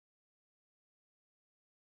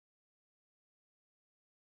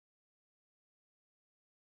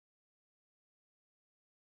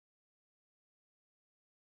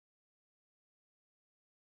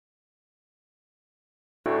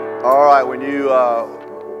All right, when you,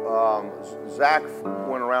 Zach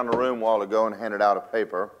went around the room a while ago and handed out a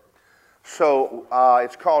paper. So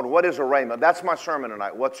it's called, What is a Rhema? That's my sermon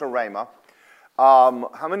tonight. What's a Rhema?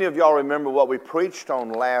 How many of y'all remember what we preached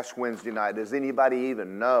on last Wednesday night? Does anybody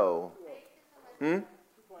even know?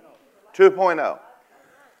 2.0.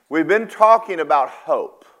 We've been talking about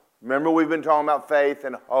hope. Remember, we've been talking about faith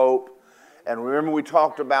and hope. And remember, we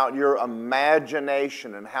talked about your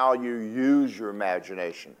imagination and how you use your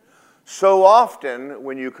imagination. So often,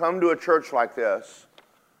 when you come to a church like this,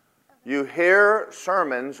 you hear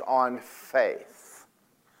sermons on faith.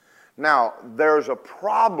 Now, there's a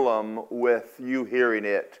problem with you hearing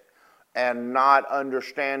it and not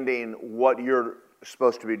understanding what you're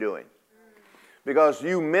supposed to be doing. Because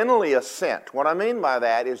you mentally assent. What I mean by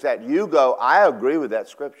that is that you go, I agree with that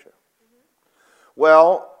scripture.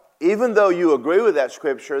 Well, even though you agree with that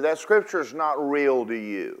scripture is not real to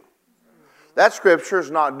you. That scripture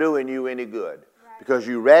is not doing you any good. Because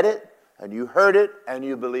you read it, and you heard it, and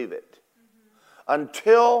you believe it.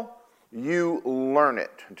 Until you learn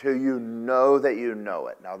it, until you know that you know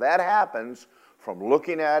it. Now that happens from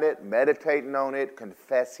looking at it, meditating on it,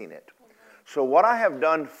 confessing it. So what I have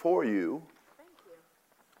done for you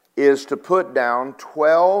is to put down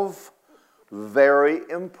 12 very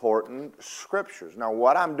important scriptures. Now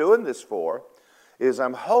what I'm doing this for is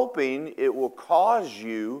I'm hoping it will cause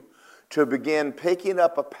you to begin picking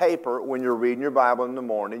up a paper when you're reading your Bible in the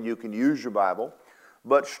morning. You can use your Bible,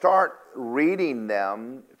 but start reading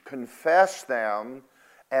them, confess them,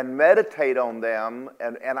 and meditate on them.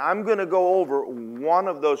 And I'm going to go over one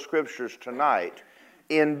of those scriptures tonight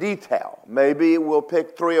in detail. Maybe we'll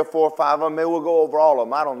pick 3 or 4 or 5 of them. Maybe we'll go over all of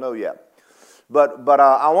them. I don't know yet. But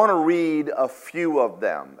I want to read a few of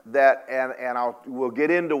them, and we'll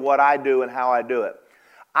get into what I do and how I do it.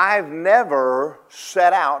 I've never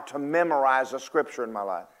set out to memorize a scripture in my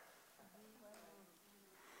life.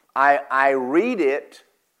 I read it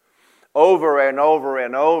over and over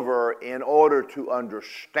and over in order to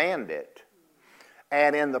understand it.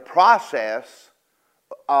 And in the process,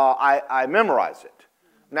 I memorize it.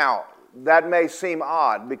 Now, that may seem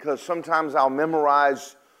odd because sometimes I'll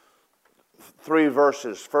memorize 3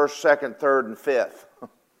 verses, 1st, 2nd, 3rd, and 5th.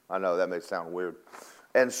 I know that may sound weird.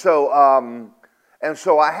 And so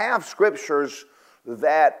I have scriptures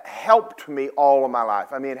that helped me all of my life.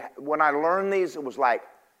 I mean, when I learned these, it was like,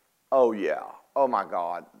 oh yeah, oh my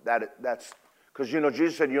God. That's, because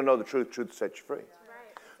Jesus said you'll know the truth, truth will set you free.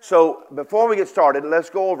 Right. So before we get started, let's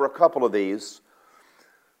go over a couple of these.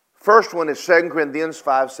 First one is 2 Corinthians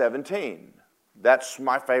 5:17. That's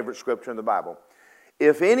my favorite scripture in the Bible.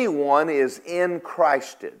 If anyone is in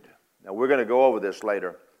Christed, now we're going to go over this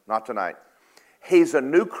later, not tonight. He's a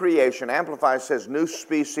new creation. Amplified says new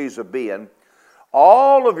species of being.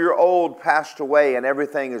 All of your old passed away and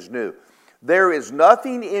everything is new. There is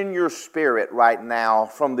nothing in your spirit right now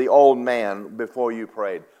from the old man before you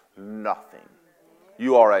prayed. Nothing.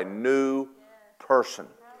 You are a new person.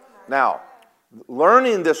 Now,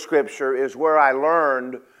 learning this scripture is where I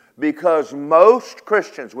learned, because most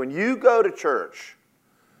Christians, when you go to church,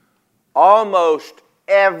 almost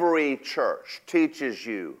every church teaches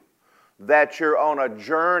you that you're on a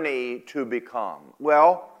journey to become.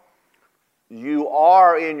 Well, you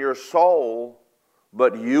are in your soul,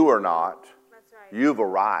 but you are not. That's right. You've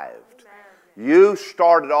arrived. Amen. You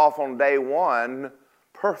started off on day 1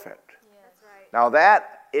 perfect. Yeah, that's right. Now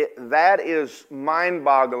that is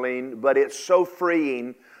mind-boggling, but it's so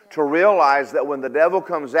freeing to realize that when the devil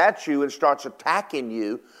comes at you and starts attacking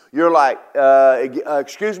you, you're like,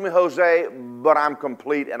 excuse me, Jose, but I'm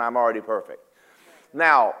complete and I'm already perfect.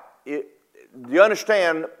 Now, do you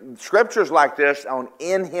understand scriptures like this on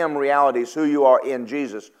in Him realities, who you are in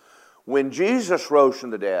Jesus? When Jesus rose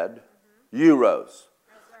from the dead, you rose.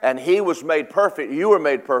 And He was made perfect. You were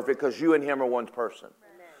made perfect because you and Him are one person.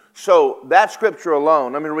 So that scripture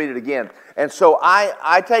alone, let me read it again. And so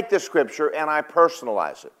I take this scripture and I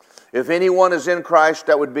personalize it. If anyone is in Christ,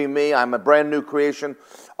 that would be me. I'm a brand new creation.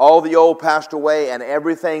 All the old passed away and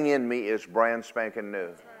everything in me is brand spanking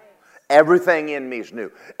new. Everything in me is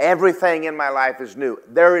new. Everything in my life is new.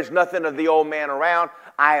 There is nothing of the old man around.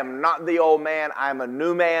 I am not the old man. I am a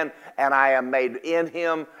new man, and I am made in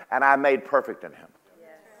Him, and I am made perfect in Him. Yes.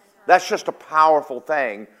 That's just a powerful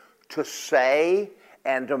thing to say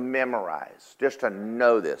and to memorize, just to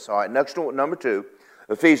know this. All right, next one, number 2,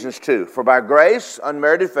 Ephesians 2. For by grace,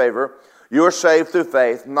 unmerited favor, you are saved through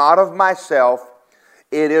faith, not of myself.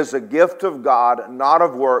 It is a gift of God, not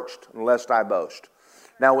of works, lest I boast.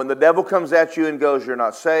 Now, when the devil comes at you and goes, you're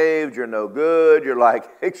not saved, you're no good, you're like,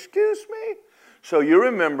 excuse me? So you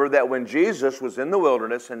remember that when Jesus was in the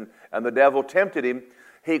wilderness and the devil tempted Him,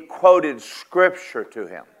 he quoted Scripture to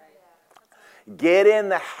him. Get in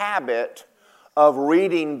the habit of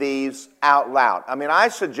reading these out loud. I mean, I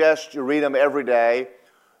suggest you read them every day.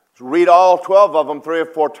 Read all 12 of them 3 or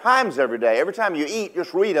 4 times every day. Every time you eat,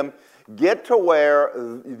 just read them. Get to where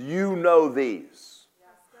you know these.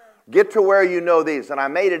 Get to where you know these. And I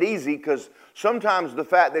made it easy because sometimes the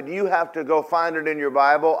fact that you have to go find it in your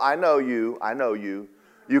Bible, I know you.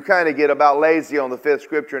 You kind of get about lazy on the 5th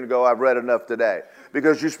scripture and go, I've read enough today.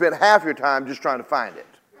 Because you spent half your time just trying to find it.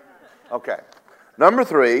 Okay. Number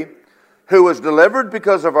 3, who was delivered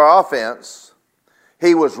because of our offense,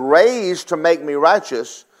 he was raised to make me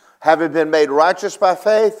righteous. Having been made righteous by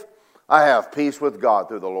faith, I have peace with God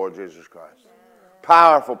through the Lord Jesus Christ.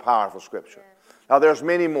 Powerful, powerful scripture. Now there's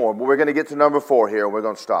many more, but we're going to get to number 4 here. We're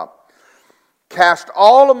going to stop. Cast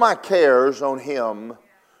all of my cares on him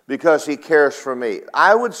because he cares for me.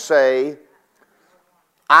 I would say,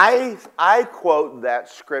 I quote that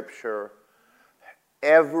scripture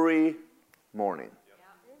every morning.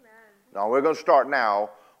 Now we're going to start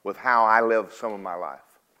now with how I live some of my life.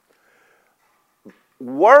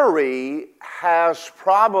 Worry has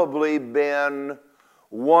probably been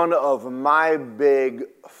one of my big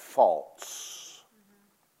faults.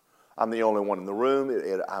 I'm the only one in the room.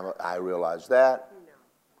 I realize that.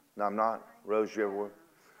 No, I'm not. Rose, you ever were?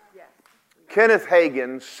 Yes. Kenneth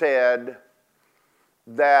Hagin said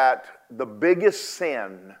that the biggest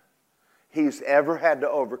sin he's ever had to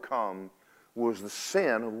overcome was the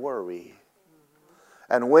sin of worry.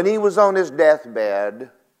 And when he was on his deathbed,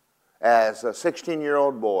 as a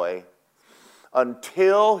 16-year-old boy,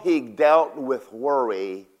 until he dealt with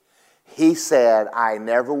worry, he said, I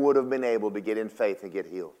never would have been able to get in faith and get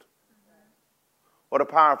healed. What a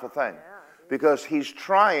powerful thing. Because he's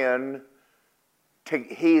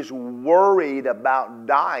he's worried about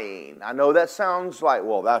dying. I know that sounds like,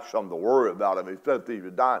 well, that's something to worry about if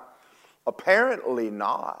he's dying. Apparently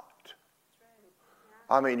not.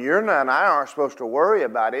 I mean, you and I aren't supposed to worry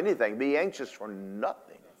about anything. Be anxious for nothing.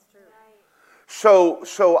 So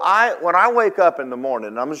when I wake up in the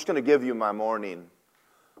morning, I'm just going to give you my morning.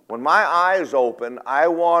 When my eyes open, I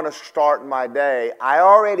want to start my day. I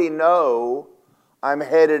already know I'm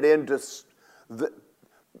headed into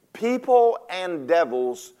people and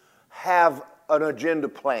devils have an agenda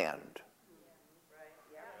planned.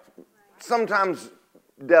 Sometimes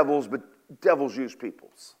devils, but devils use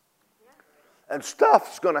peoples. And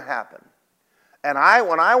stuff's going to happen. And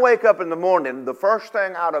when I wake up in the morning, the first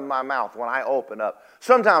thing out of my mouth when I open up,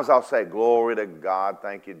 sometimes I'll say, glory to God,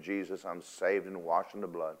 thank you, Jesus, I'm saved and washed in the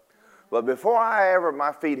blood. But before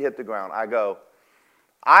my feet hit the ground, I go,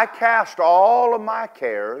 I cast all of my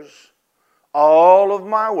cares, all of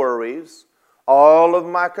my worries, all of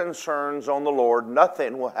my concerns on the Lord.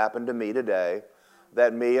 Nothing will happen to me today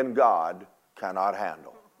that me and God cannot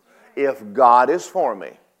handle. If God is for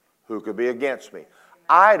me, who could be against me?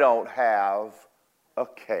 I don't have a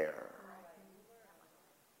care.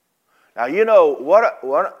 Now, you know,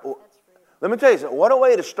 let me tell you something. What a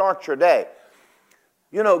way to start your day.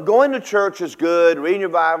 You know, going to church is good. Reading your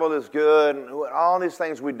Bible is good. All these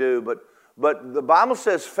things we do. But the Bible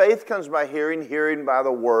says faith comes by hearing, hearing by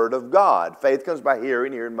the Word of God. Faith comes by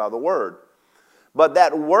hearing, hearing by the Word. But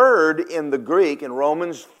that word in the Greek, in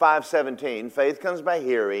Romans 5:17, faith comes by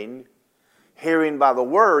hearing, hearing by the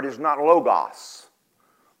Word, is not logos.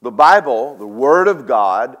 The Bible, the Word of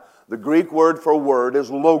God, the Greek word for word is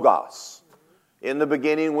logos. In the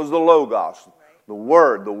beginning was the logos, the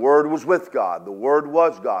Word. The Word was with God. The Word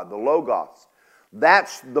was God, the logos.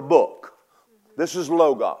 That's the book. This is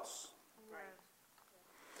logos.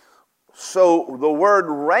 So the word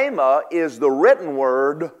rhema is the written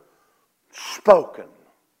word spoken.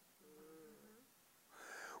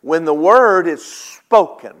 When the word is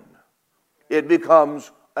spoken, it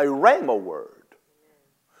becomes a rhema word.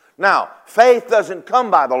 Now, faith doesn't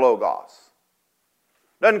come by the logos.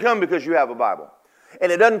 It doesn't come because you have a Bible.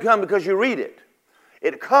 And it doesn't come because you read it.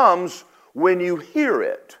 It comes when you hear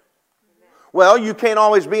it. Well, you can't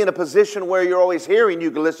always be in a position where you're always hearing.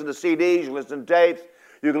 You can listen to CDs, you can listen to tapes,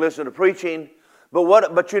 you can listen to preaching.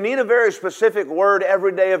 But you need a very specific word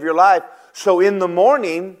every day of your life. So in the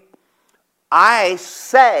morning, I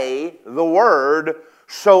say the word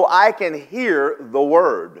so I can hear the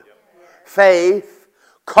word. Faith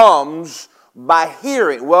comes by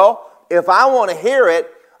hearing. Well, if I want to hear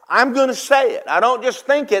it, I'm going to say it. I don't just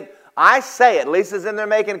think it, I say it. Lisa's in there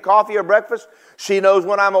making coffee or breakfast. She knows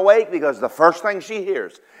when I'm awake because the first thing she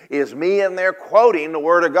hears is me in there quoting the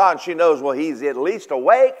Word of God. She knows, well, he's at least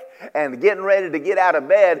awake and getting ready to get out of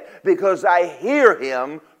bed because I hear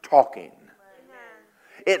him talking.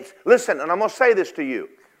 Listen, and I'm going to say this to you.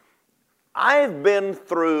 I've been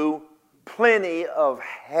through plenty of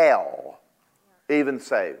hell, even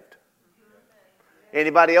saved.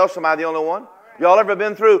 Anybody else? Am I the only one? Y'all ever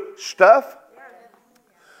been through stuff?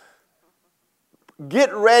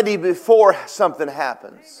 Get ready before something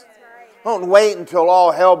happens. Don't wait until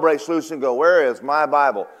all hell breaks loose and go, where is my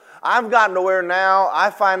Bible? I've gotten to where now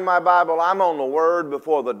I find my Bible, I'm on the Word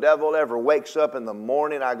before the devil ever wakes up in the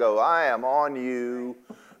morning. I go, I am on you.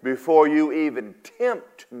 Before you even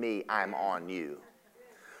tempt me, I'm on you.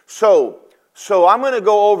 So I'm going to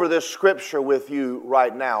go over this scripture with you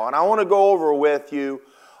right now. And I want to go over with you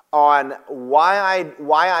on why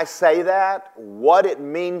I say that, what it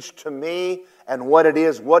means to me, and what it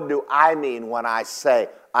is. What do I mean when I say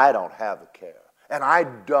I don't have a care? And I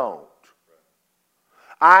don't.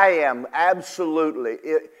 I am absolutely...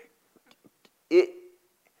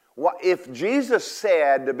 If Jesus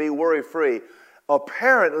said to be worry-free,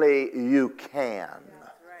 apparently you can.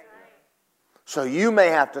 So you may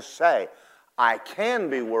have to say, I can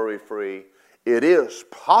be worry-free. It is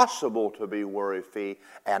possible to be worry-free,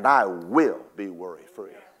 and I will be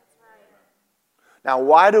worry-free. Now,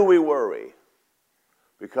 why do we worry?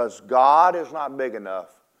 Because God is not big enough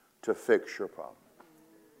to fix your problem.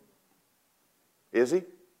 Is He?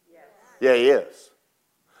 Yes. Yeah, He is.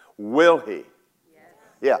 Will He? Yes.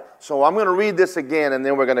 Yeah. So I'm going to read this again, and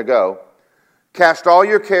then we're going to go. Cast all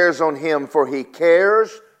your cares on Him, for He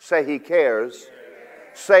cares. Say He cares.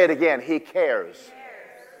 Say it again. He cares.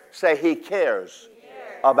 Say He cares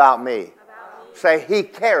about me. Say He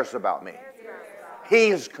cares about me.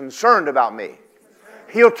 He's concerned about me.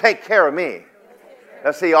 He'll take care of me.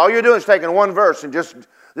 Now see, all you're doing is taking one verse and just,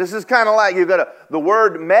 this is kind of like the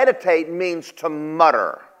word meditate means to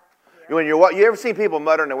mutter. When you ever see people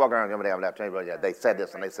mutter and they walk around, they said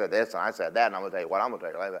this and they said this and I said that and I'm going to tell you what I'm going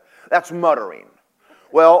to tell you. That's muttering.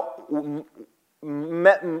 Well,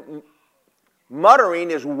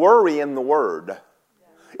 muttering is worry in the word.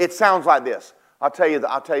 It sounds like this. I'll tell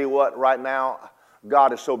you what, right now,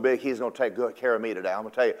 God is so big, He's going to take good care of me today. I'm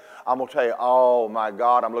going to tell you, oh my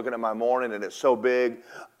God, I'm looking at my morning and it's so big.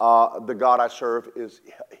 The God I serve,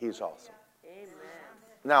 He's awesome. Amen.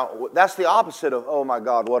 Now, that's the opposite of, oh my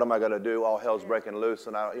God, what am I going to do? All hell's breaking loose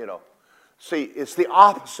and See, it's the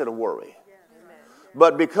opposite of worry.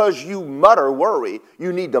 But because you mutter worry,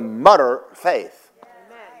 you need to mutter faith.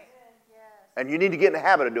 And you need to get in the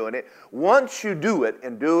habit of doing it. Once you do it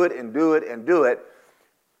and do it and do it and do it,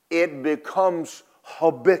 it becomes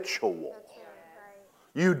habitual.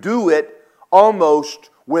 You do it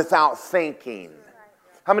almost without thinking.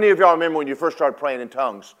 How many of y'all remember when you first started praying in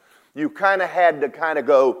tongues? You kind of had to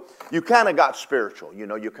go, you kind of got spiritual.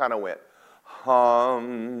 You kind of went,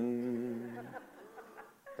 hum.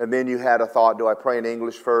 And then you had a thought, do I pray in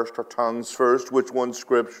English first or tongues first? Which one's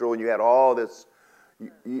scriptural? And you had all this.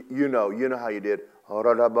 You know how you did.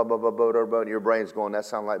 Your brain's going, that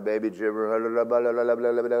sounds like baby gibber.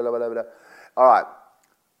 All right.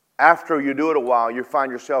 After you do it a while, you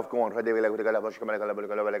find yourself going,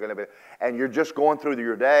 and you're just going through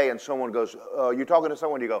your day, and someone goes, you're talking to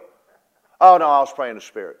someone, you go, oh no, I was praying in the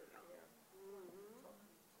Spirit.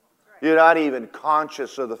 You're not even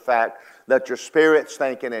conscious of the fact that your spirit's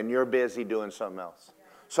thinking and you're busy doing something else.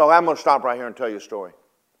 So I'm going to stop right here and tell you a story.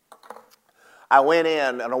 I went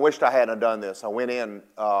in, and I wished I hadn't done this. I went in,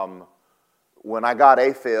 when I got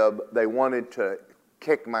AFib, they wanted to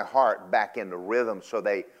kick my heart back into rhythm, so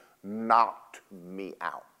they knocked me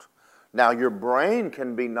out. Now, your brain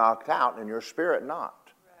can be knocked out and your spirit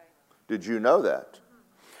not. Right. Did you know that?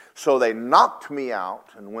 So they knocked me out,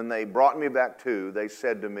 and when they brought me back to, they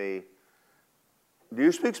said to me, do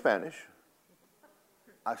you speak Spanish?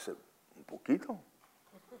 I said, un poquito.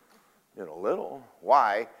 Little.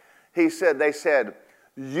 Why? They said,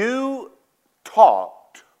 you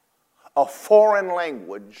talked a foreign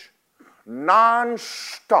language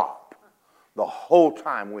non-stop the whole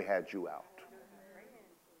time we had you out.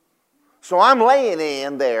 So I'm laying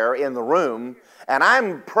in there in the room, and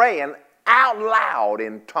I'm praying out loud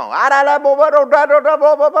in tongues.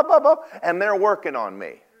 And they're working on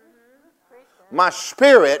me. My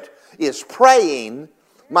spirit is praying.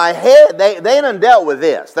 My head, they done dealt with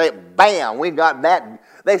this. Bam, we got that.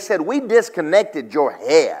 They said, we disconnected your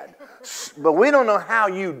head, but we don't know how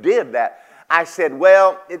you did that. I said,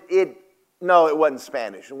 well, no, it wasn't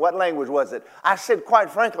Spanish. What language was it? I said,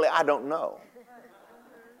 quite frankly, I don't know.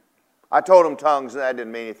 I told them tongues, and that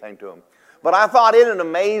didn't mean anything to them. But I thought, isn't it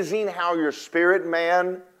amazing how your spirit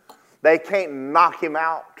man, they can't knock him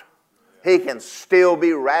out. He can still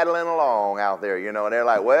be rattling along out there, And they're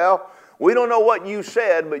like, well, we don't know what you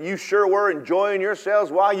said, but you sure were enjoying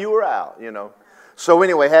yourselves while you were out, So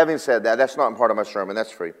anyway, having said that, that's not part of my sermon.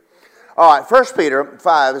 That's free. All right, 1 Peter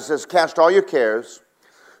 5, it says, cast all your cares.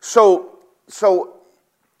 So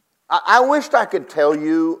I wished I could tell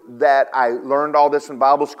you that I learned all this in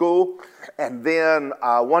Bible school, and then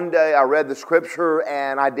one day I read the scripture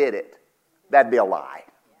and I did it. That'd be a lie.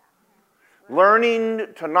 Learning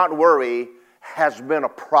to not worry has been a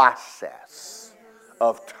process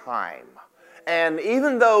of time. And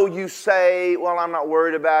even though you say, well, I'm not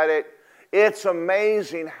worried about it, it's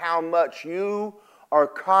amazing how much you are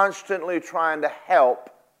constantly trying to help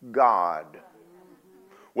God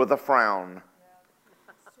with a frown.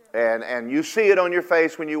 And you see it on your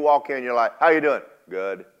face when you walk in. You're like, how you doing?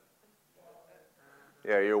 Good.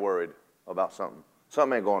 Yeah, you're worried about something.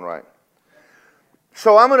 Something ain't going right.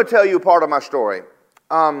 So I'm going to tell you part of my story.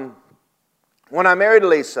 When I married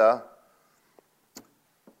Lisa,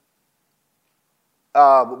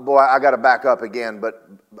 boy, I got to back up again, but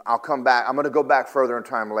I'll come back. I'm going to go back further in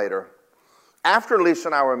time later. After Lisa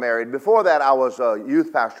and I were married, before that I was a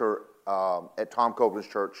youth pastor at Tom Copeland's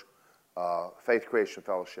church, Faith Creation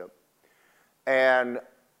Fellowship. And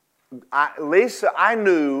Lisa, I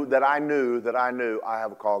knew that I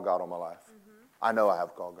have a call of God on my life. I know I have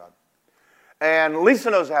a call of God. And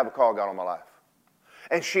Lisa knows I have a call of God on my life.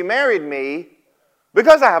 And she married me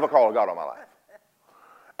because I have a call of God on my life.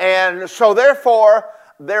 And so therefore,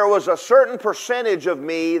 there was a certain percentage of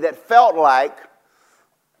me that felt like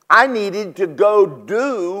I needed to go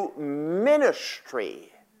do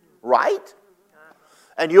ministry, right?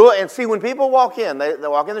 And see, when people walk in, they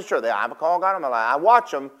walk in the church, they have a call of God on my life. I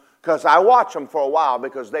watch them because I watch them for a while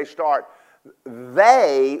because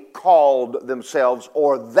they called themselves,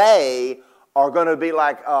 or they are going to be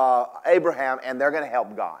like Abraham, and they're going to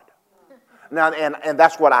help God. Now, and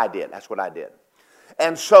that's what I did. That's what I did.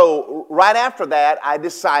 And so right after that, I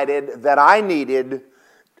decided that I needed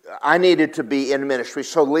to be in ministry.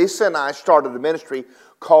 So Lisa and I started a ministry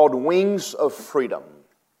called Wings of Freedom.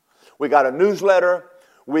 We got a newsletter.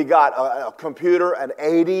 We got a computer, an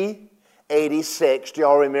 8086. Do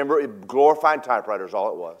y'all remember? Glorified typewriters,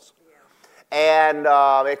 all it was. And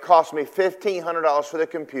it cost me $1,500 for the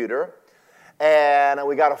computer. And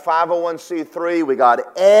we got a 501c3. We got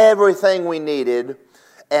everything we needed.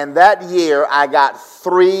 And that year, I got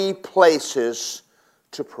 3 places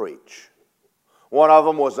to preach. One of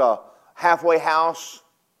them was a halfway house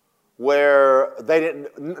where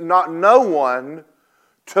no one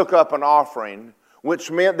took up an offering,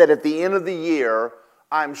 which meant that at the end of the year,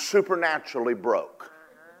 I'm supernaturally broke.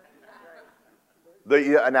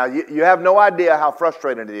 Now, you have no idea how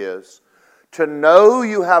frustrating it is to know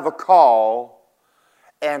you have a call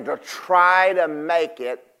and to try to make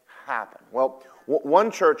it happen. Well,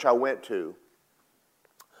 one church I went to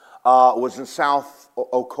was in South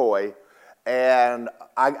Ocoee, and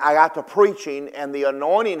I got to preaching, and the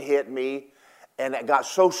anointing hit me, and it got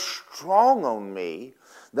so strong on me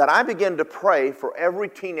that I began to pray for every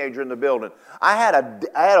teenager in the building. I had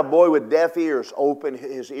a boy with deaf ears open,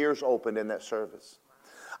 his ears opened in that service.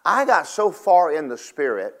 I got so far in the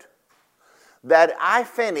Spirit that I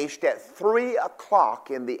finished at 3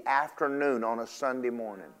 o'clock in the afternoon on a Sunday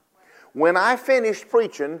morning. When I finished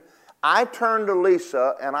preaching, I turned to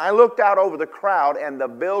Lisa and I looked out over the crowd, and the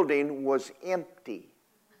building was empty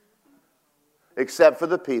except for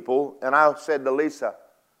the people. And I said to Lisa,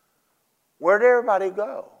 where'd everybody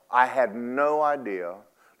go? I had no idea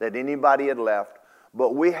that anybody had left,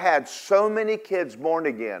 but we had so many kids born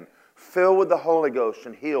again, filled with the Holy Ghost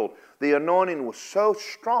and healed. The anointing was so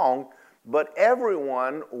strong, but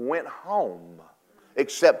everyone went home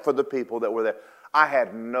except for the people that were there. I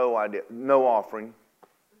had no idea, no offering.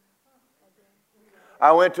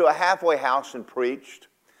 I went to a halfway house and preached.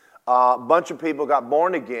 A bunch of people got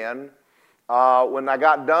born again. When I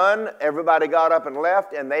got done, everybody got up and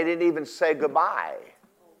left, and they didn't even say goodbye.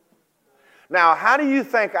 Now, how do you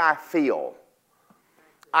think I feel?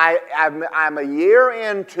 I'm a year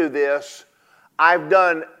into this. I've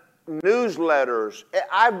done newsletters.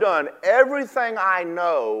 I've done everything I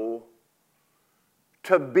know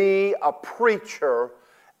to be a preacher,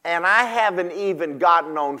 and I haven't even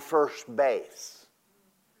gotten on first base.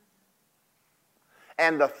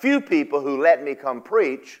 And the few people who let me come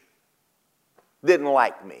preach didn't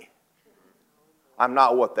like me. I'm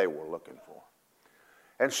not what they were looking for.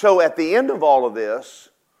 And so at the end of all of this,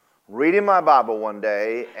 reading my Bible one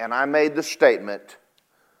day, and I made the statement,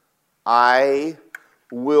 I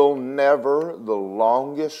will never, the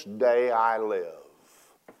longest day I live,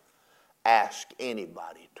 ask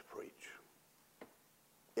anybody to preach.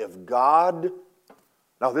 If God,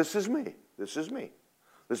 now this is me. This is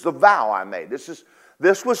the vow I made.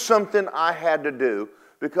 This was something I had to do,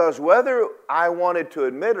 because whether I wanted to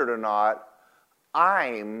admit it or not,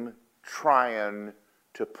 I'm trying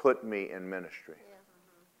to put me in ministry.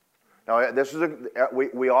 Now, this is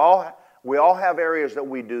we all have areas that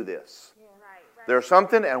we do this. There's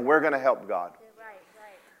something, and we're going to help God.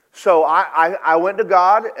 So I went to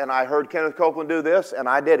God, and I heard Kenneth Copeland do this, and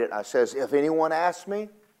I did it. I says, if anyone asks me,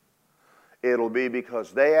 it'll be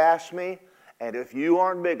because they asked me, and if you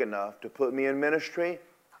aren't big enough to put me in ministry,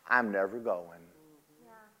 I'm never going.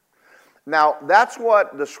 Now, that's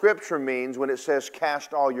what the Scripture means when it says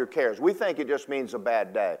cast all your cares. We think it just means a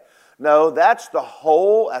bad day. No, that's the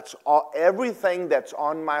whole, that's all, everything that's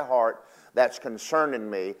on my heart that's concerning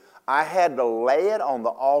me. I had to lay it on the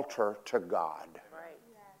altar to God. Right.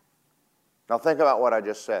 Now think about what I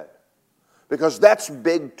just said. Because that's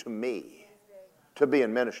big to me, to be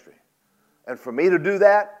in ministry. And for me to do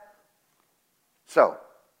that,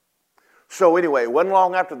 So anyway, it wasn't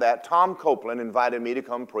long after that, Tom Copeland invited me to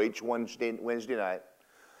come preach Wednesday night.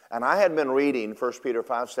 And I had been reading 1 Peter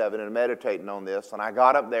 5:7 and meditating on this. And I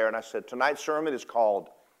got up there and I said, tonight's sermon is called,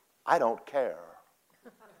 I Don't Care.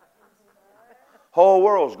 Whole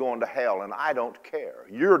world's going to hell and I don't care.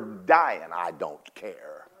 You're dying, I don't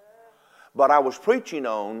care. But I was preaching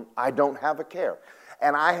on, I don't have a care.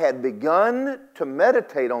 And I had begun to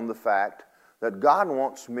meditate on the fact that God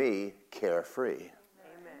wants me carefree.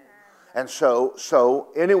 And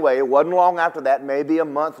so anyway, it wasn't long after that, maybe a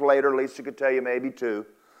month later, Lisa could tell you, maybe two.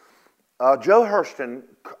 Joe Hurston,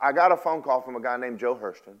 I got a phone call from a guy named Joe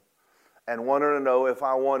Hurston and wanted to know if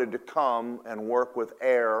I wanted to come and work with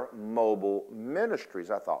Air Mobile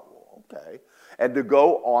Ministries. I thought, well, okay. And to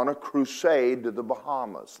go on a crusade to the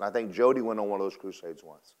Bahamas. And I think Jody went on one of those crusades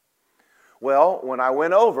once. Well, when I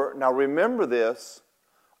went over, now remember this,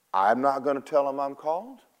 I'm not going to tell them I'm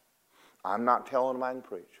called. I'm not telling them I can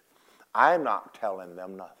preach. I'm not telling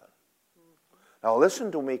them nothing. Now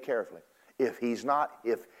listen to me carefully. If he's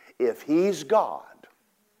God,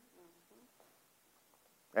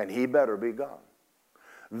 and he better be God.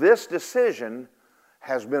 This decision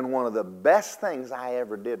has been one of the best things I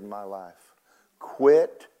ever did in my life.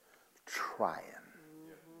 Quit trying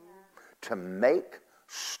to make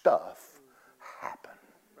stuff happen.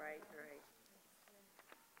 Right.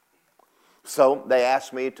 So they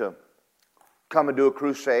asked me to come and do a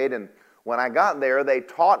crusade, and when I got there, they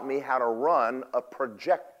taught me how to run a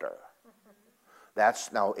projector.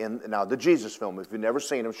 That's now the Jesus film. If you've never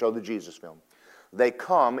seen them, show the Jesus film. They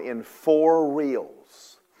come in 4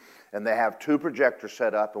 reels, and they have 2 projectors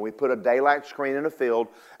set up, and we put a daylight screen in a field,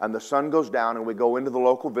 and the sun goes down, and we go into the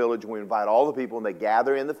local village, and we invite all the people, and they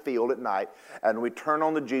gather in the field at night, and we turn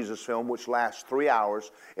on the Jesus film, which lasts 3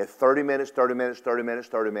 hours. It's 30 minutes, 30 minutes, 30 minutes,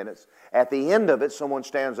 30 minutes. At the end of it, someone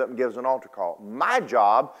stands up and gives an altar call. My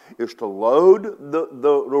job is to load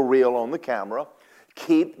the reel on the camera,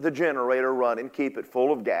 keep the generator running, keep it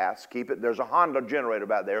full of gas, there's a Honda generator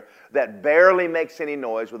back there that barely makes any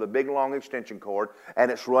noise with a big long extension cord, and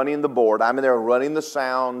it's running the board. I'm in there running the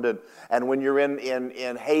sound, and when you're in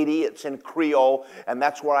Haiti, it's in Creole, and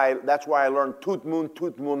that's where I learned tout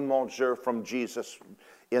monde monsieur from Jesus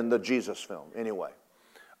in the Jesus film. Anyway,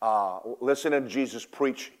 listen to Jesus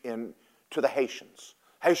preach to the Haitians.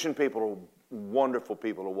 Haitian people are wonderful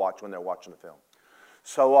people to watch when they're watching the film.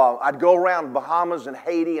 So I'd go around Bahamas and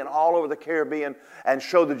Haiti and all over the Caribbean and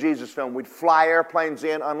show the Jesus film. We'd fly airplanes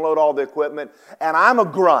in, unload all the equipment, and I'm a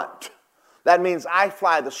grunt. That means I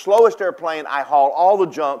fly the slowest airplane, I haul all the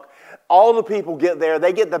junk, all the people get there,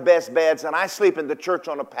 they get the best beds, and I sleep in the church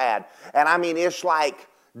on a pad. And I mean, it's like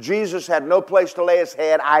Jesus had no place to lay his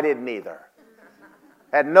head, I didn't either.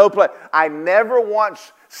 Had no place. I never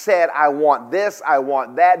once said, I want this, I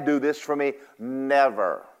want that, do this for me.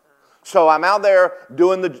 Never. So I'm out there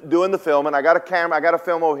doing the film, and I got a camera, I got a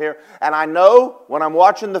film over here, and I know when I'm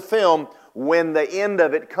watching the film when the end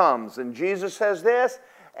of it comes, and Jesus says this,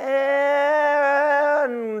 and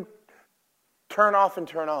turn off and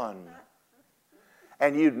turn on.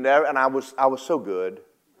 And you'd never, and I was so good,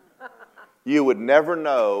 you would never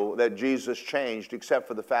know that Jesus changed except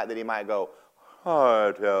for the fact that he might go,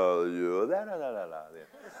 I tell you,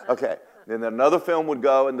 okay. Then another film would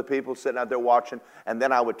go, and the people sitting out there watching, and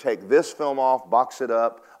then I would take this film off, box it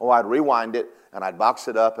up, or I'd rewind it, and I'd box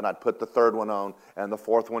it up, and I'd put the 3rd one on, and the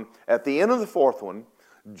 4th one. At the end of the 4th one,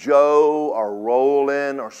 Joe or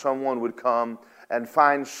Roland or someone would come and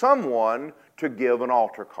find someone to give an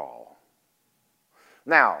altar call.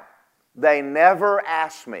 Now, they never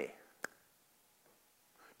asked me,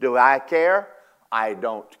 do I care? I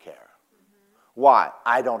don't care. Why?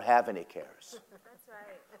 I don't have any cares.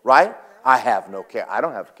 Right? I have no care. I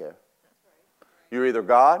don't have a care. You're either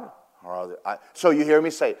God or other. So you hear me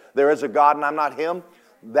say, there is a God and I'm not him?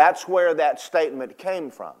 That's where that statement came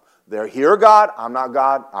from. They're here, God. I'm not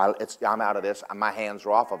God. I'm out of this. My hands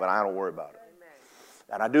are off of it. I don't worry about it.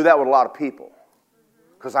 And I do that with a lot of people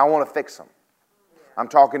because I want to fix them. I'm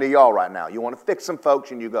talking to y'all right now. You want to fix some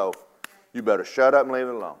folks and you go, you better shut up and leave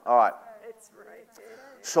it alone. All right.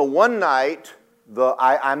 So one night,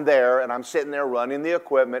 I'm there and I'm sitting there running the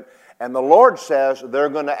equipment and the Lord says, they're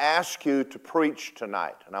going to ask you to preach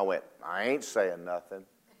tonight. And I went, I ain't saying nothing.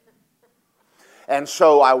 And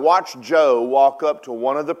so I watched Joe walk up to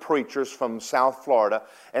one of the preachers from South Florida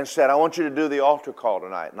and said, I want you to do the altar call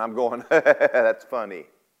tonight. And I'm going, that's funny.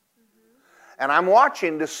 And I'm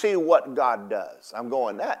watching to see what God does. I'm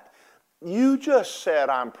going, you just said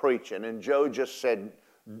I'm preaching. And Joe just said,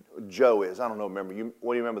 Joe is. I don't know, what do you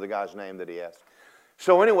remember the guy's name that he asked?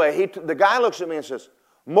 So anyway, the guy looks at me and says,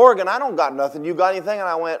 Morgan, I don't got nothing. You got anything? And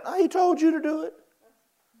I went, he told you to do it.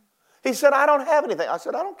 He said, I don't have anything. I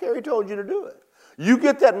said, I don't care. He told you to do it. You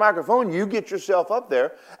get that microphone, you get yourself up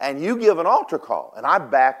there, and you give an altar call. And I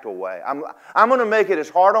backed away. I'm going to make it as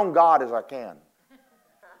hard on God as I can.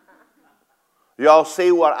 Y'all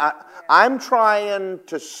see what I'm trying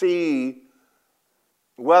to see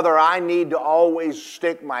whether I need to always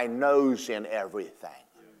stick my nose in everything.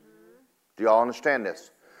 Do y'all understand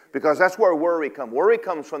this? Because that's where worry comes. Worry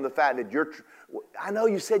comes from the fact that I know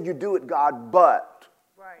you said you do it, God, but.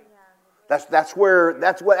 Right. That's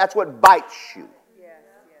what bites you.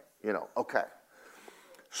 You know, okay.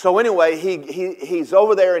 So anyway, he's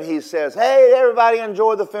over there and he says, hey, everybody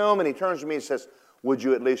enjoy the film. And he turns to me and says, would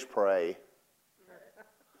you at least pray?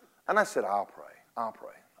 And I said, I'll pray.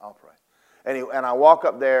 And I walk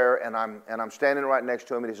up there and I'm standing right next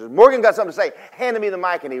to him and he says, Morgan got something to say. Handed me the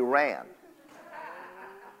mic and he ran.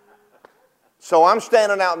 So I'm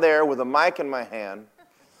standing out there with a mic in my hand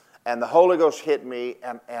and the Holy Ghost hit me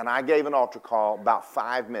and I gave an altar call about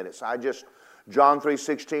 5 minutes. John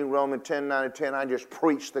 3:16, Romans 10:9-10, I just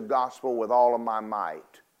preached the gospel with all of my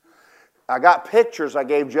might. I got pictures I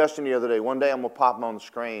gave Justin the other day. One day I'm going to pop them on the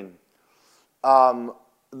screen.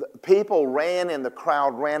 People ran in the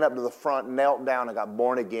crowd, ran up to the front, knelt down and got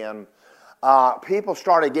born again. People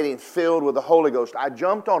started getting filled with the Holy Ghost. I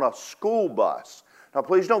jumped on a school bus. Now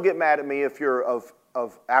please don't get mad at me if you're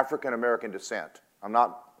of African American descent. I'm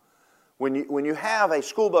not. When you have a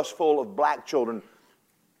school bus full of black children,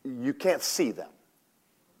 you can't see them,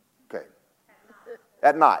 okay,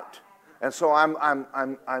 at night. And so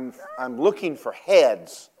I'm looking for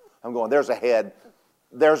heads. I'm going, there's a head,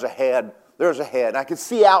 there's a head, there's a head. I could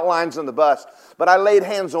see outlines on the bus, but I laid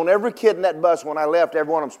hands on every kid in that bus. When I left,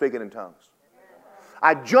 every one of them speaking in tongues.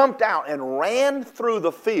 I jumped out and ran through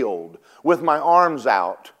the field with my arms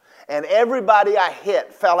out, and everybody I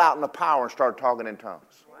hit fell out in the power and started talking in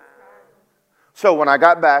tongues. So when I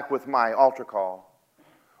got back with my altar call,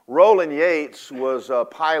 Roland Yates was a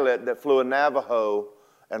pilot that flew in Navajo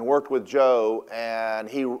and worked with Joe, and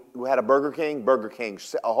he had a Burger King,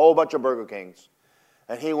 a whole bunch of Burger Kings.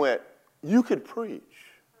 And he went, you could preach.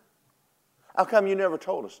 How come you never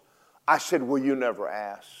told us? I said, well, you never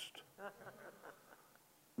asked.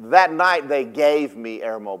 That night they gave me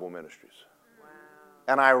Air Mobile Ministries. Wow.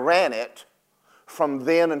 And I ran it from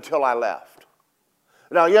then until I left.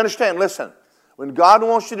 Now you understand, listen, when God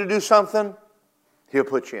wants you to do something, He'll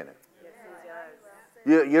put you in it.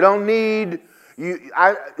 Yes, you don't need,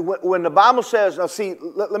 when the Bible says, now see,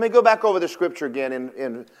 let me go back over the scripture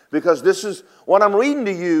again, because this is, what I'm reading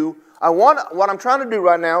to you, what I'm trying to do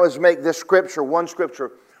right now is make this scripture, one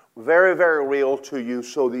scripture, very, very real to you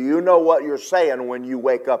so that you know what you're saying when you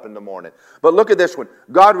wake up in the morning. But look at this one.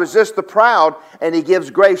 God resists the proud and He gives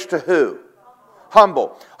grace to who?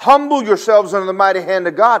 Humble. Humble yourselves under the mighty hand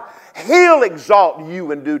of God. He'll exalt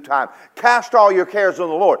you in due time. Cast all your cares on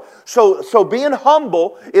the Lord. So being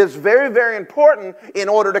humble is very, very important in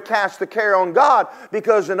order to cast the care on God.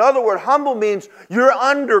 Because in other words, humble means you're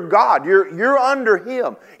under God. You're under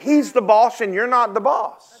Him. He's the boss and you're not the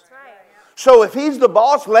boss. That's right. So if He's the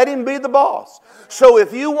boss, let Him be the boss. So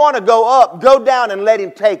if you want to go up, go down and let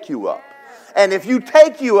Him take you up. And if you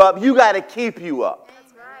take you up, you got to keep you up.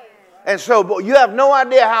 And so you have no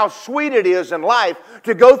idea how sweet it is in life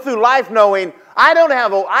to go through life knowing I don't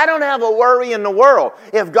have a worry in the world.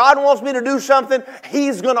 If God wants me to do something,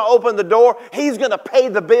 He's going to open the door. He's going to pay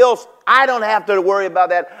the bills. I don't have to worry about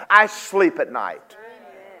that. I sleep at night.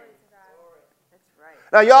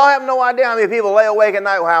 Now, y'all have no idea how many people lay awake at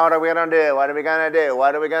night. Well, what are we going to do? What are we going to do?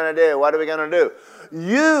 What are we going to do? What are we going to do?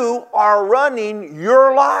 You are running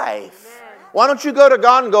your life. Why don't you go to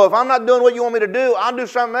God and go, if I'm not doing what you want me to do, I'll do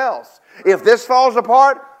something else. If this falls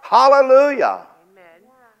apart, hallelujah. Amen.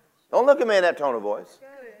 Don't look at me in that tone of voice.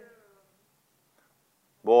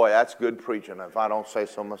 Boy, that's good preaching if I don't say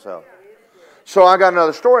so myself. So I got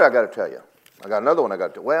another story I got to tell you. I got another one I got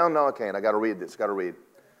to tell. Well, no, I can't. I got to read this. Got to read.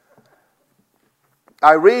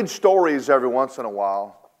 I read stories every once in a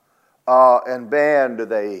while, and man, do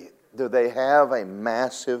they have a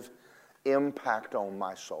massive impact on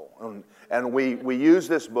my soul. And we use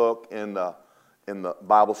this book in the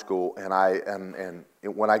Bible school, and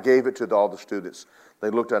when I gave it to all the students, they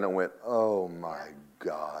looked at it and went, "Oh my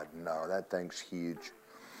God, no, that thing's huge."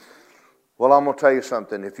 Well, I'm going to tell you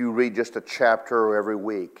something. If you read just a chapter every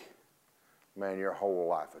week, man, your whole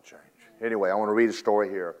life will change. Anyway, I want to read a story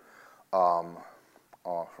here from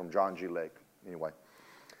John G. Lake. Anyway,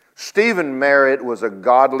 Stephen Merritt was a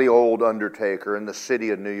godly old undertaker in the city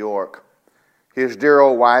of New York. His dear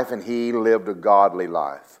old wife and he lived a godly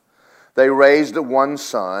life. They raised one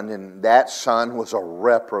son, and that son was a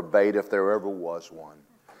reprobate if there ever was one.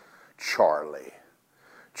 Charlie.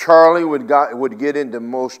 Charlie would get into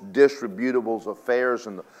most disreputable affairs,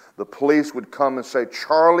 and the police would come and say,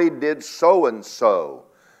 "Charlie did so-and-so.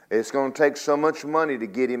 It's going to take so much money to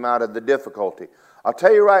get him out of the difficulty." I'll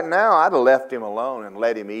tell you right now, I'd have left him alone and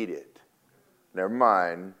let him eat it. Never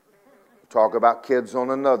mind. We'll talk about kids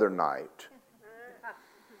on another night.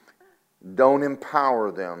 Don't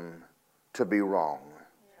empower them to be wrong.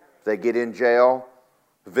 If they get in jail,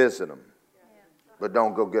 visit them. But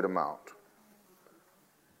don't go get them out.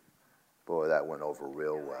 Boy, that went over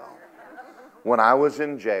real well. When I was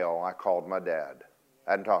in jail, I called my dad.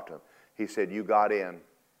 I hadn't talked to him. He said, "You got in,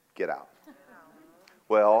 get out."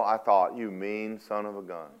 Well, I thought, you mean son of a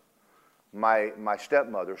gun. My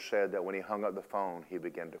stepmother said that when he hung up the phone, he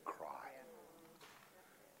began to cry.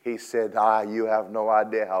 He said, "You have no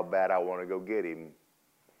idea how bad I want to go get him.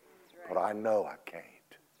 But I know I can't.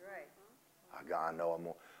 I know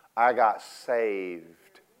I'm. I got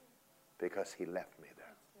saved because he left me there."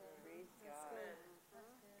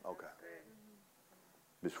 Okay.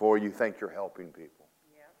 Before you think you're helping people,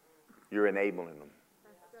 you're enabling them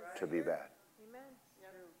to be bad.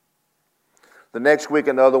 The next week,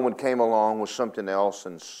 another one came along with something else,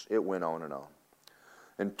 and it went on and on.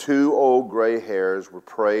 And two old gray hairs were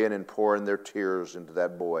praying and pouring their tears into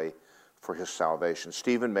that boy for his salvation.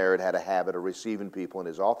 Stephen Merritt had a habit of receiving people in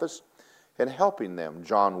his office and helping them.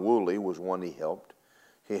 John Woolley was one he helped.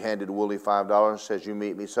 He handed Woolley $5 and says, "You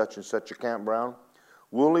meet me such and such at Camp Brown."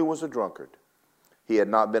 Woolley was a drunkard. He had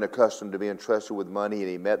not been accustomed to being trusted with money, and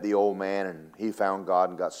he met the old man, and he found God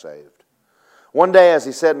and got saved. One day, as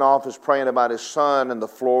he sat in the office praying about his son, and the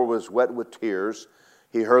floor was wet with tears,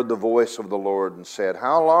 he heard the voice of the Lord and said,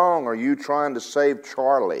 "How long are you trying to save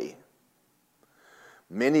Charlie?"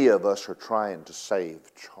 Many of us are trying to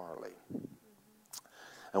save Charlie.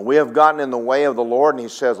 And we have gotten in the way of the Lord, and he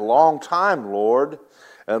says, "Long time, Lord."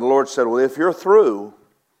 And the Lord said, "Well, if you're through,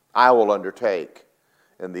 I will undertake."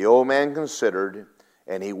 And the old man considered,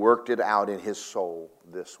 and he worked it out in his soul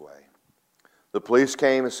this way. The police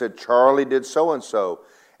came and said, "Charlie did so-and-so."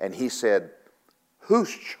 And he said, "Who's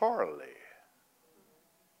Charlie?"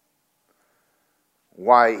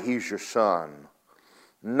 "Why, he's your son."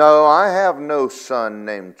 "No, I have no son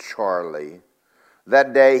named Charlie."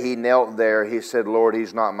 That day he knelt there. He said, "Lord,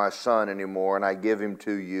 he's not my son anymore, and I give him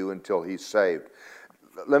to you until he's saved."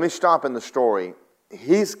 Let me stop in the story.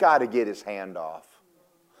 He's got to get his hand off.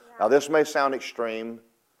 Now, this may sound extreme.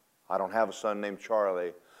 I don't have a son named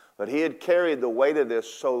Charlie. But he had carried the weight of this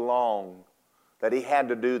so long that he had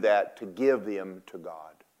to do that to give him to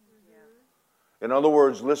God. In other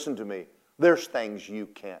words, listen to me. There's things you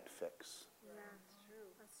can't fix.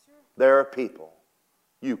 There are people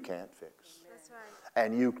you can't fix.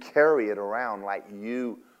 And you carry it around like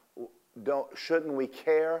you don't. Shouldn't we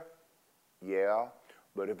care? Yeah.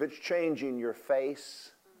 But if it's changing your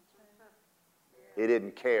face, it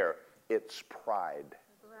didn't care. It's pride.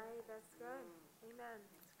 Right, that's good. Amen.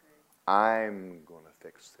 I'm going to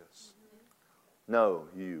fix this. No,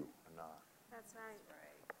 you are not. That's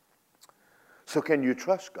right. So can you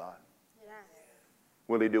trust God? Yes.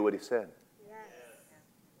 Will he do what he said? Yes.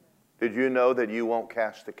 Did you know that you won't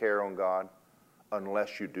cast the care on God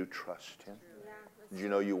unless you do trust him? Yeah, Did you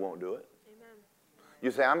know you won't do it? amen.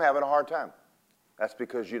 You say, "I'm having a hard time." That's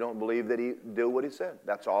because you don't believe that he do what he said.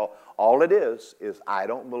 That's all. All it is I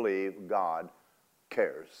don't believe God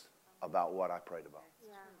cares about what I prayed about.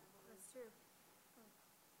 Yeah, that's true.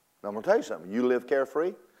 Now, I'm going to tell you something. You live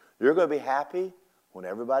carefree, you're going to be happy when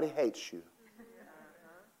everybody hates you.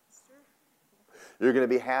 You're going to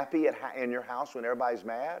be happy in your house when everybody's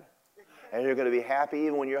mad. And you're going to be happy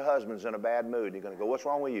even when your husband's in a bad mood. You're going to go, "What's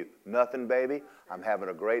wrong with you?" "Nothing, baby. I'm having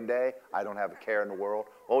a great day. I don't have a care in the world."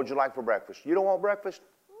 "What would you like for breakfast?" "You don't want breakfast?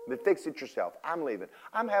 Then fix it yourself. I'm leaving.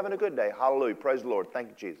 I'm having a good day." Hallelujah. Praise the Lord. Thank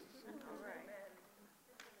you, Jesus.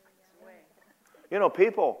 You know,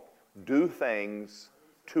 people do things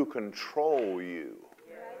to control you.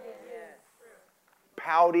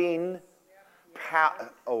 Pouting.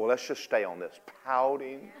 Let's just stay on this.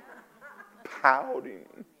 Pouting. Pout.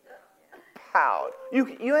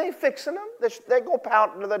 You ain't fixing them. They go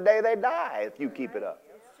pout until the day they die if you keep it up.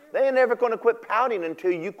 They ain't never going to quit pouting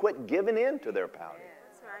until you quit giving in to their pouting.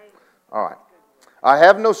 That's right. All right. I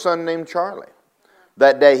have no son named Charlie.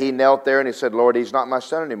 That day he knelt there and he said, Lord, he's not my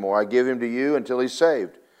son anymore. I give him to you until he's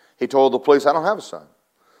saved. He told the police, I don't have a son.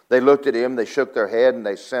 They looked at him, they shook their head, and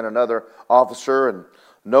they sent another officer, and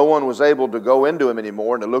no one was able to go into him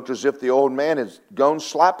anymore, and it looked as if the old man had gone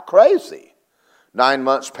slap crazy. 9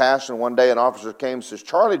 months passed, and one day an officer came and says,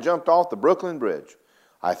 Charlie jumped off the Brooklyn Bridge.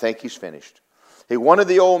 I think he's finished. He wanted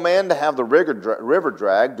the old man to have the river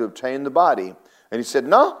dragged to obtain the body. And he said,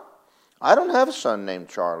 no, I don't have a son named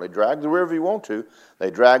Charlie. Drag the river you want to.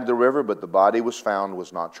 They dragged the river, but the body was found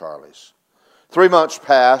was not Charlie's. 3 months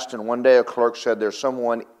passed, and one day a clerk said, there's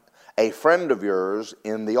someone, a friend of yours,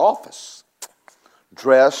 in the office,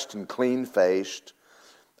 dressed and clean-faced.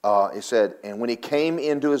 He said, and when he came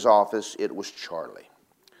into his office, it was Charlie.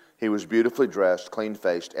 He was beautifully dressed,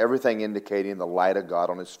 clean-faced, everything indicating the light of God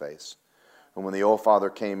on his face. And when the old father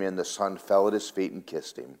came in, the son fell at his feet and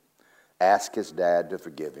kissed him, asked his dad to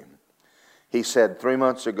forgive him. He said, 3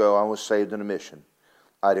 months ago, I was saved in a mission.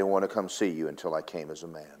 I didn't want to come see you until I came as a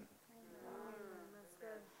man.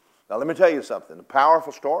 Now, let me tell you something, a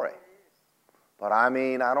powerful story. But I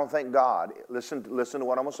mean, I don't think God, listen to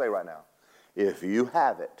what I'm going to say right now. If you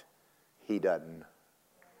have it, he doesn't.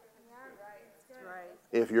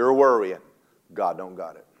 If you're worrying, God don't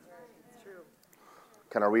got it.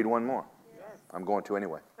 Can I read one more? I'm going to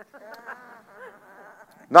anyway.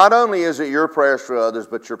 Not only is it your prayers for others,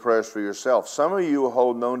 but your prayers for yourself. Some of you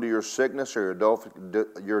hold on to your sickness or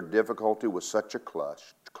your difficulty with such a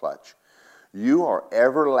clutch. You are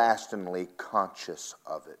everlastingly conscious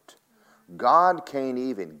of it. God can't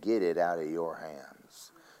even get it out of your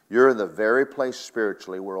hands. You're in the very place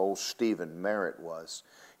spiritually where old Stephen Merritt was.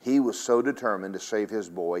 He was so determined to save his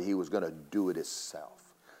boy, he was going to do it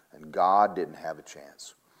himself. And God didn't have a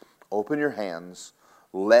chance. Open your hands.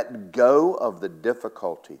 Let go of the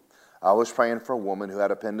difficulty. I was praying for a woman who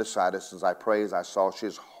had appendicitis. As I prayed, I saw she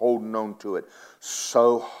was holding on to it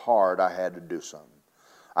so hard I had to do something.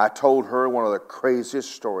 I told her one of the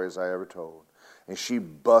craziest stories I ever told. And she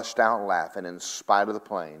bust out laughing in spite of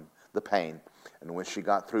the pain. And when she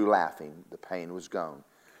got through laughing, the pain was gone.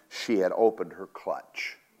 She had opened her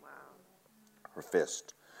clutch. Her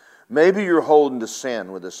fist. Maybe you're holding to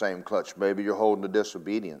sin with the same clutch. Maybe you're holding to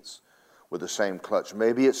disobedience with the same clutch.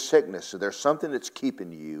 Maybe it's sickness. So there's something that's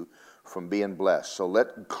keeping you from being blessed. So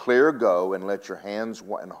let clear go and let your hands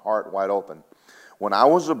and heart wide open. When I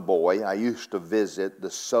was a boy, I used to visit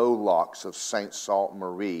the Sow Locks of St. Sault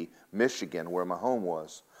Marie, Michigan, where my home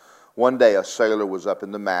was. One day a sailor was up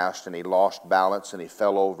in the mast and he lost balance and he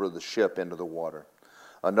fell over the ship into the water.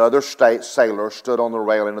 Another sailor stood on the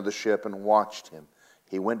railing of the ship and watched him.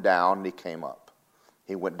 He went down and he came up.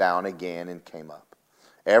 He went down again and came up.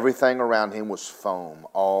 Everything around him was foam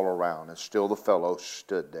all around, and still the fellow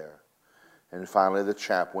stood there. And finally the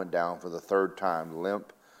chap went down for the third time,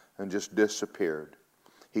 limp, and just disappeared.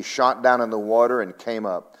 He shot down in the water and came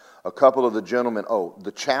up. A couple of the gentlemen,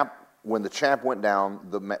 when the chap went down,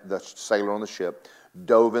 the sailor on the ship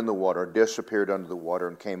dove in the water, disappeared under the water,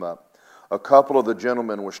 and came up. A couple of the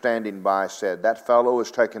gentlemen were standing by, said, that fellow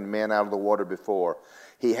has taken men out of the water before.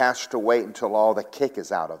 He has to wait until all the kick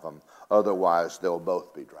is out of them. Otherwise, they'll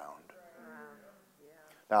both be drowned.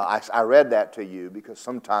 Now, I read that to you because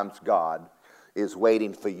sometimes God is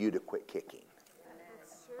waiting for you to quit kicking.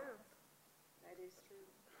 That's true. That is true.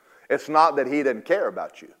 It's not that he doesn't care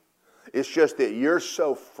about you. It's just that you're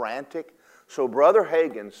so frantic. So Brother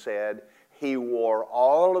Hagin said he wore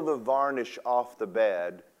all of the varnish off the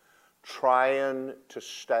bed trying to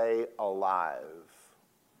stay alive.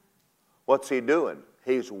 What's he doing?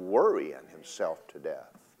 He's worrying himself to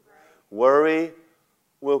death. Worry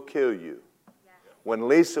will kill you. When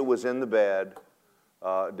Lisa was in the bed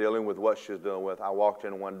dealing with what she was dealing with, I walked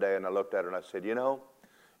in one day and I looked at her and I said,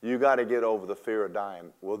 you got to get over the fear of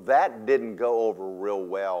dying. Well, that didn't go over real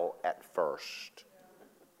well at first.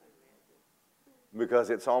 Because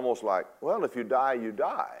it's almost like, well, if you die, you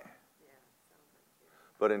die.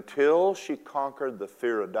 But until she conquered the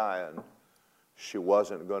fear of dying, she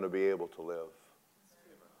wasn't going to be able to live.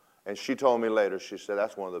 And she told me later, she said,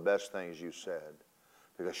 that's one of the best things you said.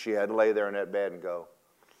 Because she had to lay there in that bed and go,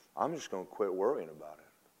 I'm just going to quit worrying about it.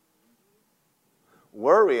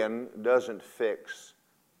 Worrying doesn't fix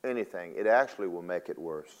anything. It actually will make it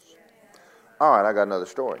worse. All right, I got another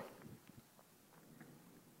story.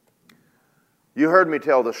 You heard me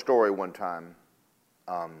tell the story one time.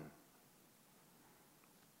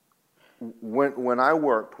 When I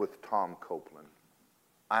worked with Tom Copeland,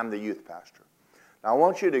 I'm the youth pastor. Now, I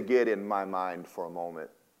want you to get in my mind for a moment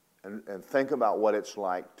and think about what it's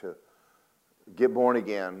like to get born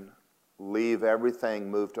again, leave everything,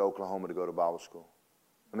 move to Oklahoma to go to Bible school.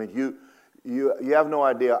 I mean, you have no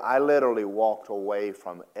idea. I literally walked away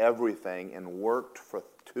from everything and worked for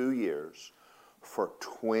 2 years for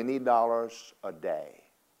 $20 a day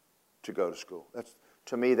to go to school.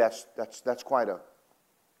 To me, that's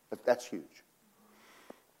huge.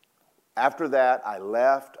 After that, I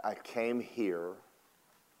left. I came here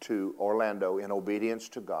to Orlando in obedience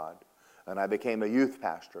to God, and I became a youth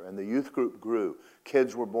pastor, and the youth group grew.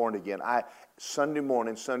 Kids were born again. Sunday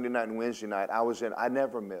morning, Sunday night, and Wednesday night, I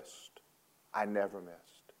never missed.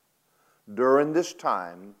 During this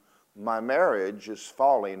time, my marriage is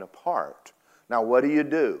falling apart. Now, what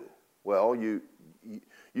do? Well, you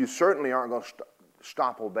certainly aren't going to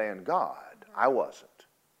stop obeying God. I wasn't.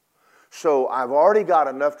 So I've already got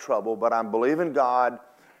enough trouble, but I'm believing God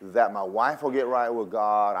that my wife will get right with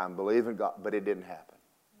God. I'm believing God, but it didn't happen.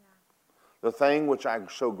 Yeah. The thing which I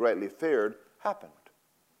so greatly feared happened.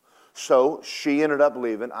 So she ended up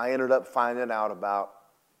leaving. I ended up finding out about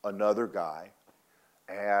another guy,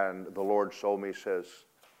 and the Lord told me, says,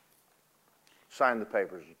 sign the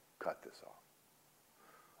papers and cut this off.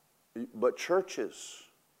 But churches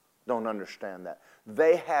don't understand that.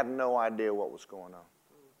 They had no idea what was going on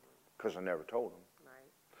because I never told them. Right.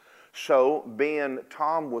 So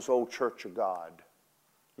Tom was old Church of God.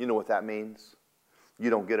 You know what that means? You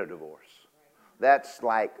don't get a divorce. Right. That's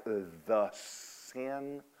like the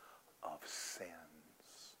sin of sins.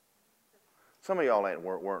 Some of y'all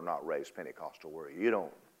weren't not raised Pentecostal, were you? You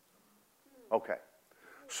don't. Okay.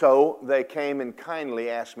 So they came and kindly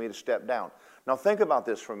asked me to step down. Now think about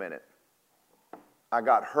this for a minute. I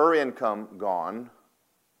got her income gone.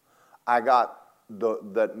 I got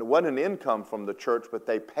it wasn't an income from the church, but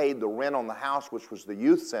they paid the rent on the house, which was the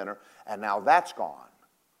youth center, and now that's gone.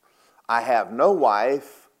 I have no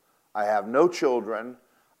wife. I have no children.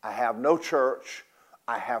 I have no church.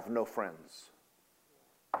 I have no friends.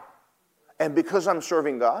 And because I'm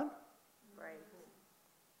serving God, right.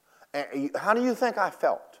 And how do you think I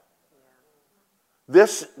felt? Yeah.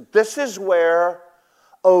 This is where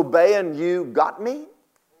obeying you got me.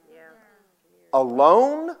 Yeah.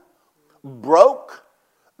 Alone, broke,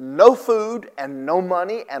 no food and no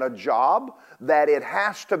money and a job that it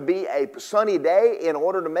has to be a sunny day in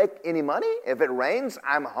order to make any money. If it rains,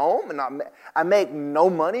 I'm home and I make no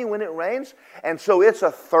money when it rains. And so it's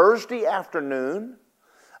a Thursday afternoon.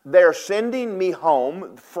 They're sending me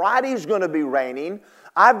home. Friday's going to be raining.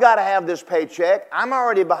 I've got to have this paycheck. I'm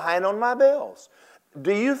already behind on my bills.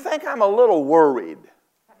 Do you think I'm a little worried?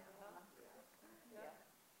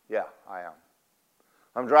 Yeah, I am.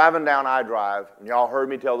 I'm driving down I-Drive, and y'all heard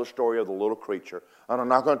me tell the story of the little creature. And I'm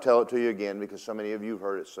not going to tell it to you again because so many of you have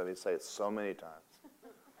heard it. So many say it so many times.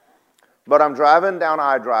 But I'm driving down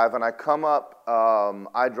I-Drive, and I come up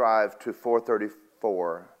I-Drive to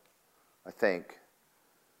 434, I think,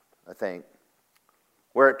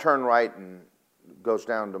 where it turned right and goes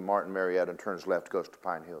down to Martin Marietta and turns left, goes to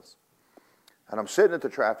Pine Hills. And I'm sitting at the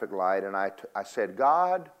traffic light, and I said,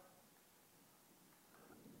 God,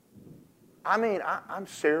 I'm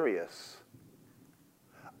serious.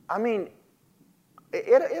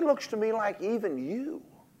 It looks to me like even you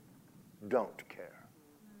don't care.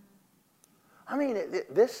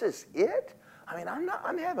 This is it?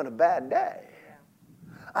 I'm having a bad day.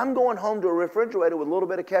 I'm going home to a refrigerator with a little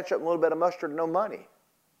bit of ketchup and a little bit of mustard, no money.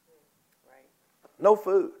 No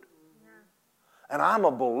food. And I'm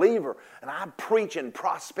a believer, and I'm preaching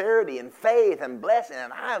prosperity and faith and blessing,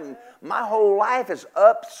 and my whole life is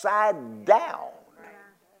upside down.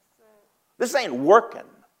 This ain't working.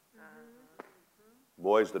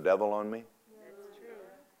 Boy, is the devil on me.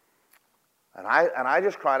 And I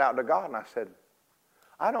just cried out to God, and I said,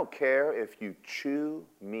 I don't care if you chew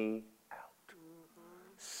me out.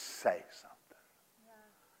 Say something.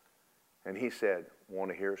 And he said,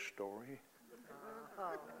 want to hear a story?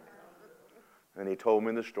 And he told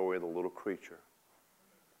me the story of the little creature.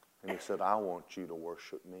 And he said, I want you to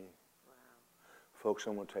worship me. Wow. Folks,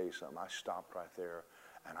 I'm going to tell you something. I stopped right there,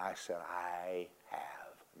 and I said, I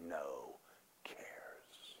have no cares.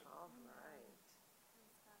 All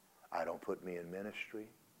right. I don't put me in ministry.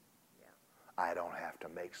 Yeah. I don't have to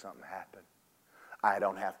make something happen. I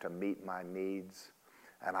don't have to meet my needs.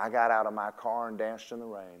 And I got out of my car and danced in the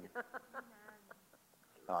rain.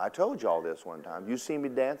 Now, I told you all this one time. You see me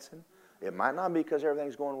dancing? It might not be because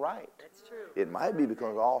everything's going right. That's true. It might be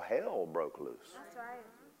because all hell broke loose. That's right.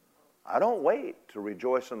 I don't wait to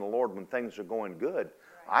rejoice in the Lord when things are going good.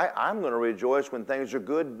 I'm going to rejoice when things are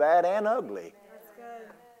good, bad, and ugly. That's good.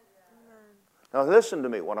 Now listen to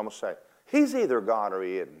me, what I'm going to say. He's either God or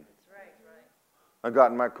he isn't. I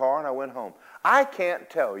got in my car and I went home. I can't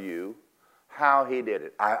tell you how he did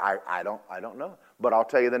it. I don't know. But I'll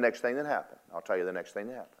tell you the next thing that happened.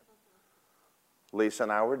 Lisa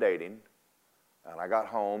and I were dating, and I got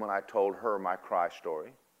home and I told her my cry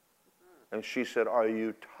story. And she said, "Are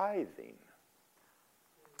you tithing?"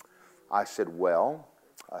 I said, "Well,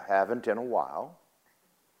 I haven't in a while."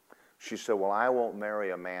 She said, "Well, I won't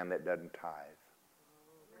marry a man that doesn't tithe."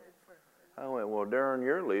 I went, "Well, darn,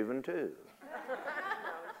 you're leaving too."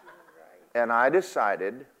 And I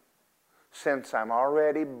decided, since I'm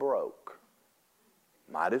already broke,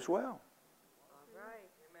 might as well.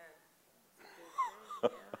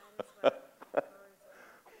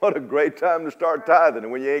 What a great time to start tithing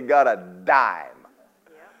when you ain't got a dime.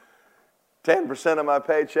 10% of my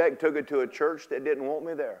paycheck, took it to a church that didn't want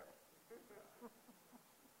me there.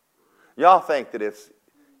 Y'all think that if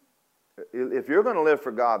you're going to live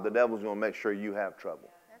for God, the devil's going to make sure you have trouble.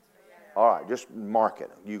 All right, just mark it.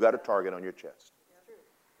 You got a target on your chest.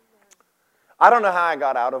 I don't know how I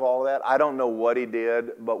got out of all of that. I don't know what he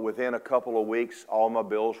did, but within a couple of weeks, all my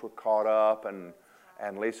bills were caught up, and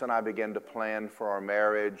Lisa and I began to plan for our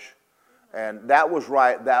marriage. And that was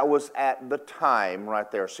right. That was at the time right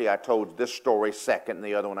there. See, I told this story second, and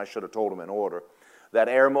the other one I should have told them in order. That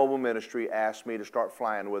Air Mobile Ministry asked me to start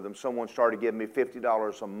flying with them. Someone started giving me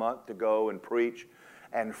 $50 a month to go and preach.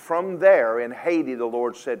 And from there, in Haiti, the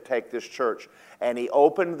Lord said, "Take this church." And he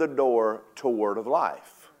opened the door to Word of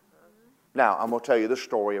Life. Now, I'm going to tell you the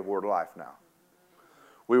story of Word of Life now.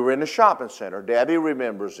 We were in the shopping center. Debbie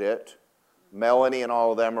remembers it. Melanie and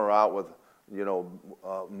all of them are out with,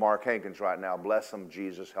 Mark Hankins right now. Bless them,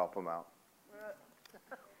 Jesus, help them out.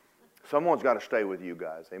 Someone's got to stay with you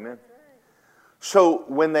guys, amen? So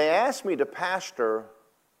when they asked me to pastor,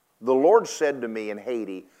 the Lord said to me in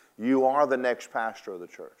Haiti, "You are the next pastor of the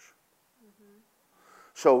church."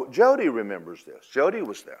 So Jody remembers this. Jody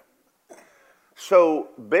was there. So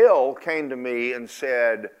Bill came to me and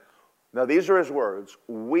said, now these are his words,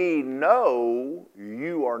 "We know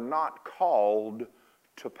you are not called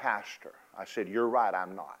to pastor." I said, "You're right,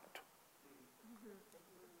 I'm not."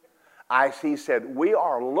 He said, "We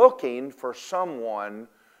are looking for someone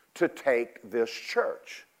to take this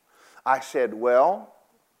church." I said, "Well,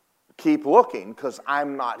 keep looking, because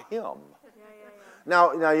I'm not him."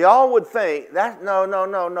 Now y'all would think,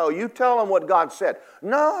 no. You tell them what God said.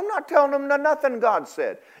 No, I'm not telling them nothing God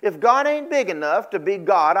said. If God ain't big enough to be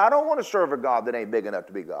God, I don't want to serve a God that ain't big enough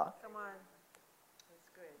to be God. Come on. That's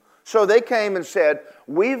good. So they came and said,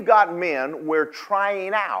 "We've got men we're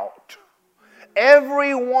trying out."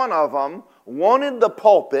 Every one of them wanted the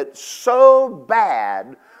pulpit so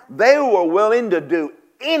bad, they were willing to do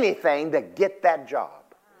anything to get that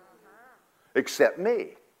job. Except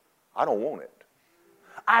me. I don't want it.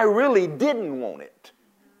 I really didn't want it.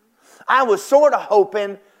 I was sort of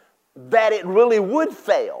hoping that it really would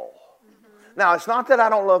fail. Now, it's not that I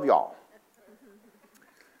don't love y'all.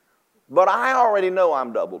 But I already know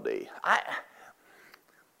I'm double D.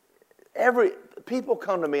 People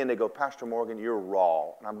come to me and they go, "Pastor Morgan, you're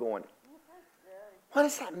raw." And I'm going, "What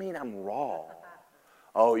does that mean, I'm raw?"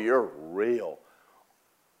 "Oh, you're real."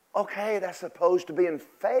 Okay, that's opposed to being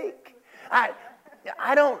fake. I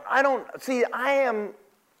don't, see, I am,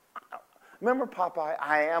 remember Popeye,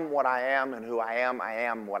 I am what I am, and who I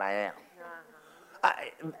am what I am.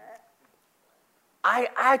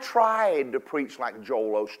 I tried to preach like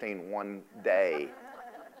Joel Osteen one day.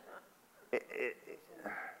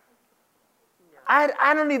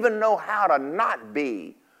 I don't even know how to not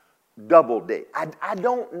be double D. I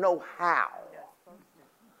don't know how.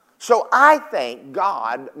 So I think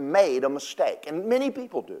God made a mistake, and many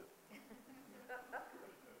people do.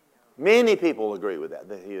 Many people agree with that.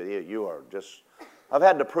 You are just, I've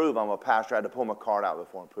had to prove I'm a pastor. I had to pull my card out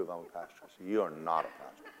before and prove I'm a pastor. So you are not a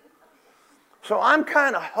pastor. So I'm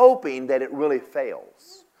kind of hoping that it really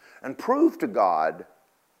fails and prove to God,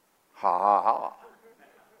 ha, ha, ha.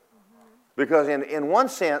 Because in one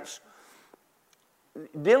sense,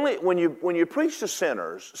 when you preach to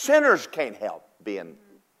sinners can't help being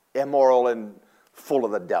immoral and full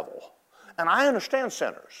of the devil. And I understand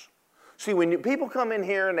sinners. See, when people come in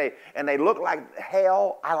here and they look like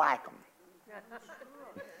hell, I like them.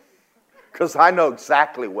 Because I know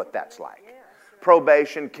exactly what that's like.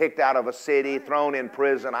 Probation, kicked out of a city, thrown in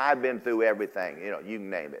prison. I've been through everything. You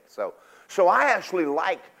name it. So I actually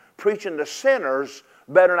like preaching to sinners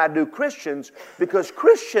better than I do Christians, because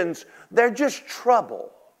Christians, they're just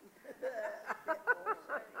trouble.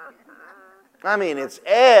 I mean, it's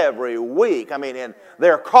every week. I mean, and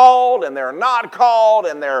they're called and they're not called,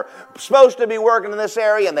 and they're supposed to be working in this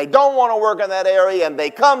area and they don't want to work in that area, and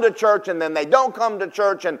they come to church and then they don't come to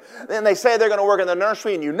church, and then they say they're going to work in the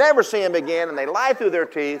nursery and you never see them again, and they lie through their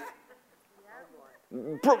teeth.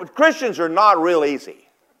 Christians are not real easy.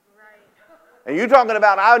 And you're talking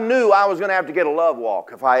about, I knew I was going to have to get a love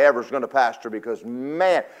walk if I ever was going to pastor, because,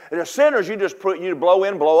 man, the sinners, you blow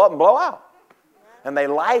in, blow up, and blow out. And they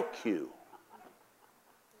like you.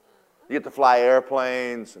 You get to fly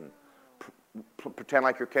airplanes and pretend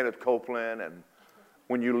like you're Kenneth Copeland, and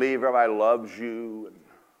when you leave, everybody loves you.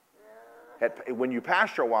 And when you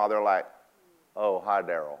pastor a while, they're like, oh, hi,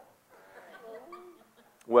 Daryl.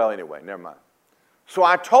 Well, anyway, never mind. So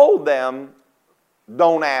I told them,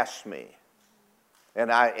 don't ask me. And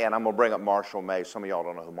I'm going to bring up Marshall May. Some of y'all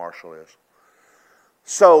don't know who Marshall is.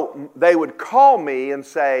 So they would call me and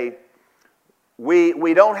say,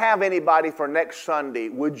 we don't have anybody for next Sunday.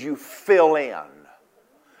 Would you fill in?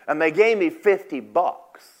 And they gave me $50.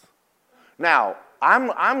 Now,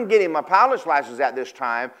 I'm getting my pilot's license at this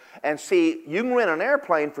time, and see, you can rent an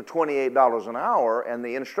airplane for $28 an hour, and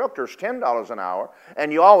the instructor's $10 an hour,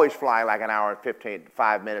 and you always fly like an hour and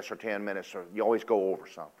 5 minutes or 10 minutes, or you always go over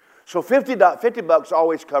some. So $50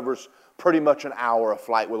 always covers pretty much an hour of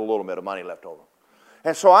flight with a little bit of money left over.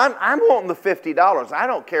 And so I'm wanting the $50. I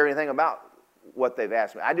don't care anything about what they've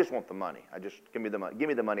asked me. I just want the money. Give me the money. Give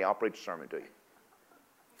me the money. I'll preach a sermon to you.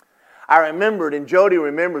 I remembered, and Jody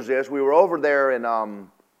remembers this, we were over there in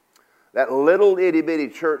that little itty-bitty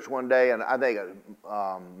church one day, and I think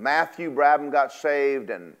Matthew Brabham got saved,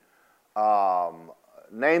 and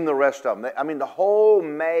name the rest of them. I mean, the whole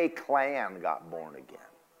May clan got born again.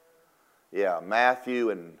 Yeah, Matthew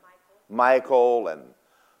and Michael, and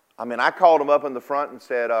I mean, I called them up in the front and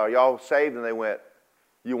said, are y'all saved? And they went,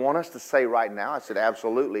 you want us to say right now? I said,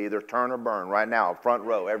 absolutely, either turn or burn right now, front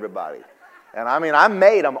row, everybody. And I mean, I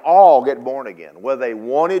made them all get born again, whether they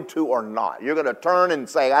wanted to or not. You're going to turn and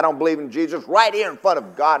say, I don't believe in Jesus, right here in front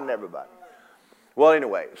of God and everybody. Well,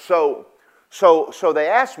 anyway, so they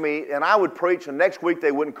asked me, and I would preach, and next week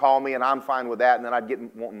they wouldn't call me, and I'm fine with that, and then I'd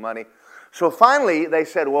get wanting money. So finally, they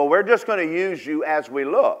said, well, we're just going to use you as we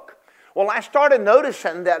look. Well, I started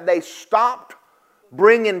noticing that they stopped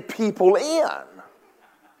bringing people in.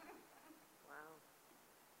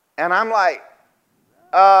 And I'm like,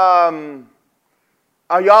 are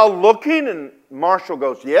y'all looking? And Marshall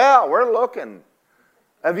goes, yeah, we're looking.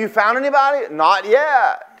 Have you found anybody? Not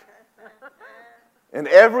yet. And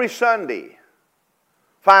every Sunday,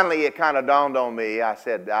 finally it kind of dawned on me. I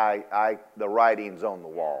said, the writing's on the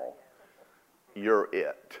wall. You're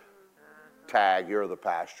it. Tag, you're the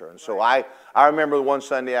pastor. And so I remember one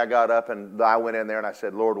Sunday I got up and I went in there and I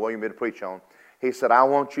said, Lord, what do you want me to preach on? He said, I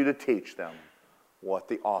want you to teach them what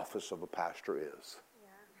the office of a pastor is.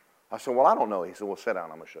 I said, well, I don't know. He said, well, sit down.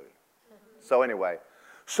 I'm going to show you. So anyway,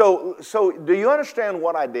 so do you understand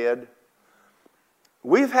what I did?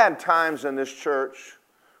 We've had times in this church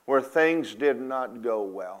where things did not go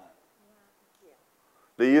well.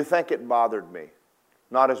 Do you think it bothered me?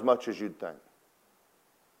 Not as much as you'd think.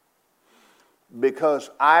 Because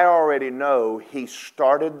I already know he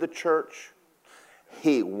started the church,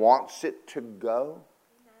 he wants it to go,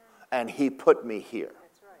 and he put me here.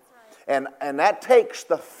 And that takes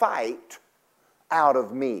the fight out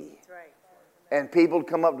of me. And people would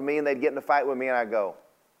come up to me and they'd get in a fight with me and I'd go,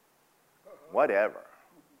 whatever.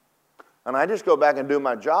 And I just go back and do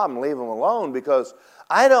my job and leave them alone, because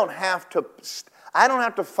I don't have to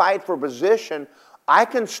fight for position. I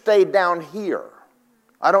can stay down here.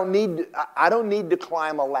 I don't need to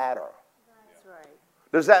climb a ladder. That's right.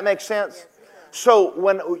 Does that make sense? Yes, so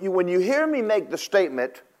when you hear me make the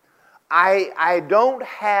statement, I don't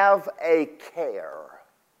have a care.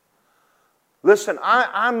 Listen,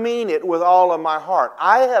 I mean it with all of my heart.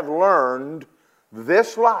 I have learned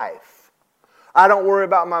this life. I don't worry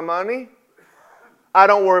about my money. I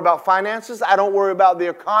don't worry about finances. I don't worry about the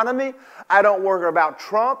economy. I don't worry about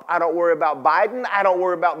Trump. I don't worry about Biden. I don't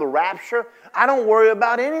worry about the rapture. I don't worry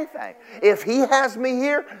about anything. If he has me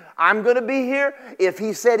here, I'm going to be here. If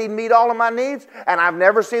he said he'd meet all of my needs, and I've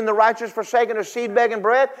never seen the righteous forsaken or seed begging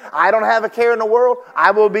bread, I don't have a care in the world.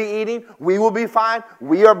 I will be eating. We will be fine.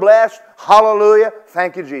 We are blessed. Hallelujah.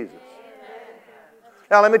 Thank you, Jesus.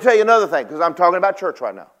 Now, let me tell you another thing, because I'm talking about church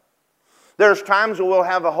right now. There's times when we'll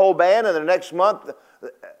have a whole band, and the next month,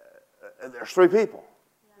 there's 3 people.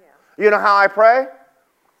 You know how I pray?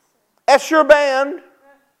 That's your band.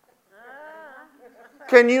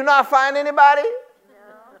 Can you not find anybody? No.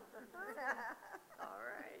 All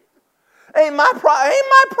right. Ain't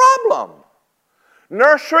my problem.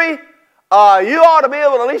 Nursery, You ought to be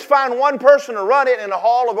able to at least find one person to run it in the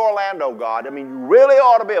Hall of Orlando, God. I mean, you really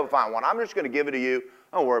ought to be able to find one. I'm just going to give it to you.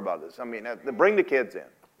 Don't worry about this. I mean, bring the kids in.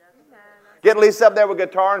 Get Lisa up there with a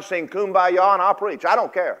guitar and sing Kumbaya and I'll preach. I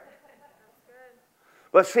don't care.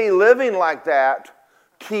 But see, living like that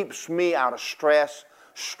keeps me out of stress.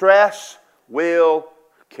 Stress will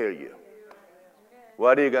kill you.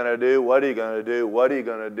 What are you going to do? What are you going to do? What are you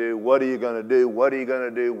going to do? What are you going to do? What are you going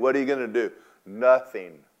to do? What are you going to do?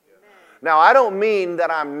 Nothing. Now, I don't mean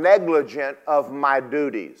that I'm negligent of my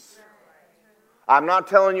duties. I'm not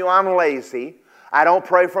telling you I'm lazy. I don't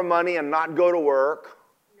pray for money and not go to work.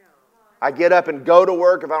 I get up and go to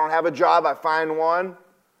work. If I don't have a job, I find one.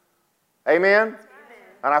 Amen?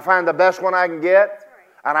 And I find the best one I can get.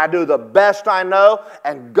 And I do the best I know.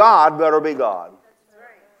 And God better be God.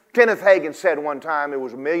 Kenneth Hagin said one time it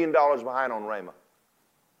was $1 million behind on Rhema.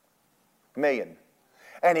 $1 million.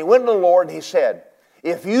 And he went to the Lord and he said,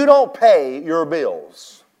 if you don't pay your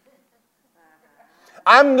bills,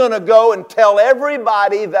 I'm going to go and tell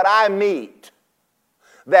everybody that I meet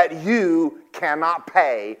that you cannot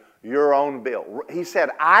pay your own bill. He said,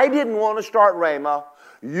 I didn't want to start Rhema.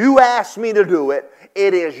 You asked me to do it.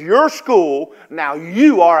 It is your school. Now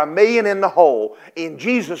you are $1 million in the hole. In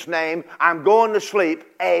Jesus' name, I'm going to sleep.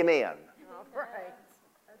 Amen. All right.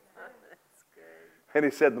 That's good. And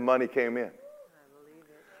he said the money came in.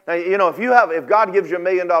 Now, you know, if God gives you $1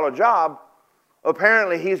 million job,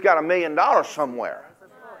 apparently He's got $1 million somewhere.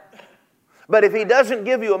 But if He doesn't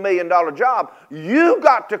give you $1 million job, you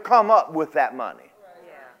got to come up with that money.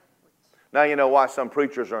 Yeah. Now you know why some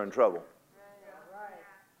preachers are in trouble.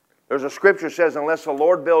 There's a scripture that says, unless the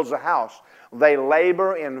Lord builds a house, they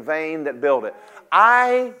labor in vain that build it.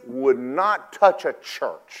 I would not touch a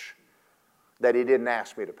church that He didn't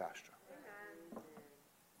ask me to pastor.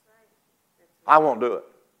 I won't do it.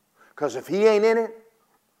 Because if He ain't in it,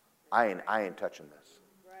 I ain't touching this.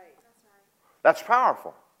 That's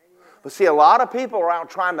powerful. But see, a lot of people are out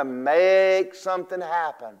trying to make something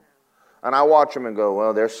happen. And I watch them and go,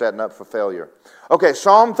 well, they're setting up for failure. Okay,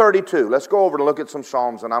 Psalm 32. Let's go over and look at some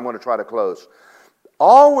Psalms, and I'm going to try to close.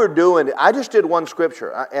 All we're doing, I just did one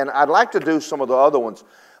scripture, and I'd like to do some of the other ones.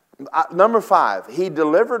 Number 5, He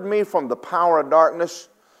delivered me from the power of darkness,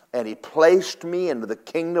 and He placed me into the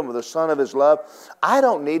kingdom of the Son of His love. I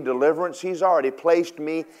don't need deliverance. He's already placed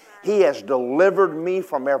me. He has delivered me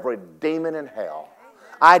from every demon in hell.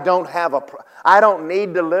 I don't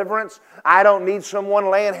need deliverance. I don't need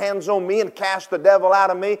someone laying hands on me and cast the devil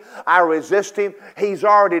out of me. I resist him. He's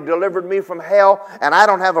already delivered me from hell, and I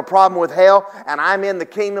don't have a problem with hell, and I'm in the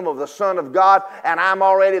kingdom of the Son of God, and I'm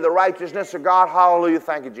already the righteousness of God. Hallelujah.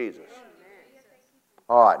 Thank you, Jesus.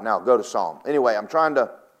 All right, now go to Psalm. Anyway, I'm trying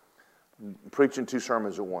to preaching 2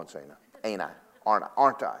 sermons at once, ain't I?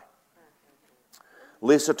 Aren't I?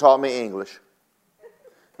 Lisa taught me English.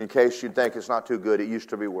 In case you'd think it's not too good, it used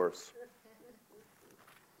to be worse.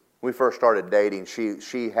 When we first started dating,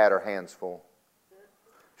 she had her hands full.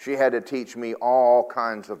 She had to teach me all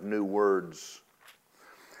kinds of new words.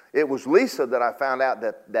 It was Lisa that I found out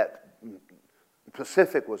that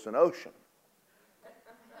Pacific was an ocean.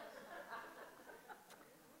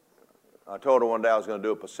 I told her one day I was going to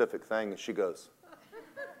do a Pacific thing, and she goes,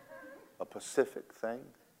 a Pacific thing?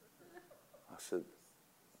 I said,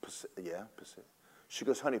 yeah, Pacific. She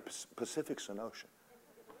goes, honey, Pacific's an ocean.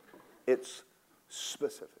 It's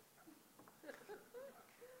specific.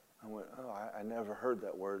 I went, oh, I never heard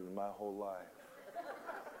that word in my whole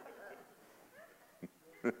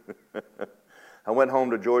life. I went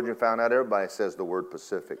home to Georgia and found out everybody says the word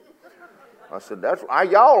Pacific. I said,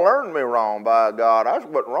 y'all learned me wrong, by God. I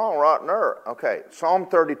was wrong right there. Okay, Psalm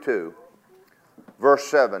 32, verse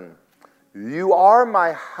 7. You are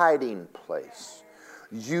my hiding place.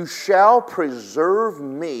 You shall preserve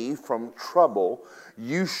me from trouble.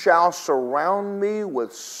 You shall surround me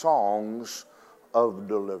with songs of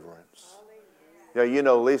deliverance. Yeah, you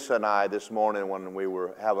know, Lisa and I this morning when we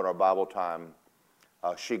were having our Bible time,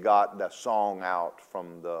 she got the song out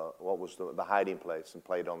from the hiding place and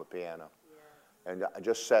played on the piano. And I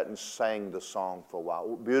just sat and sang the song for a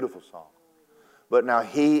while. Beautiful song. But now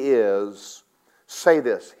He is, say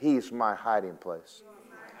this, He's my hiding place.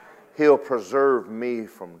 He'll preserve me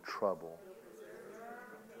from trouble.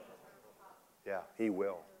 Yeah, He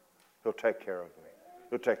will. He'll take care of me.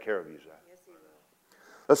 He'll take care of you, Zach. Yes, He will.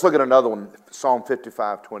 Let's look at another one, Psalm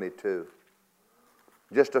 55:22.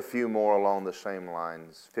 Just a few more along the same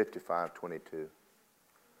lines, 55:22.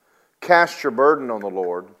 Cast your burden on the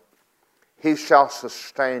Lord. He shall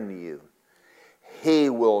sustain you. He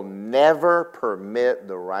will never permit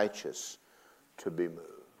the righteous to be moved.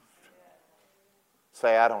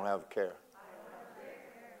 Say, I don't have care.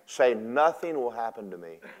 Say, nothing will happen to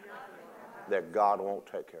me that God won't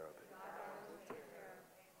take care of it.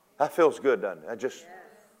 That feels good, doesn't it? That just,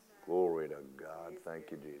 glory to God.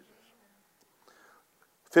 Thank you, Jesus.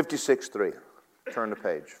 56:3. Turn the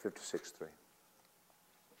page. 56:3.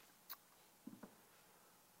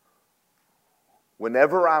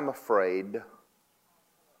 Whenever I'm afraid,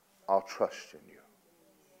 I'll trust in you.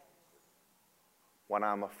 When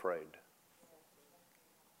I'm afraid.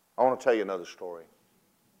 I want to tell you another story.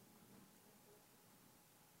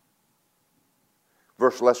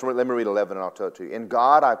 Let me read 11 and I'll tell it to you. In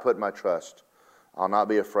God I put my trust. I'll not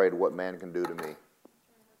be afraid of what man can do to me.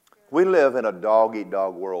 We live in a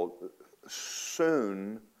dog-eat-dog world.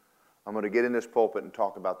 Soon, I'm going to get in this pulpit and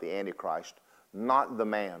talk about the Antichrist. Not the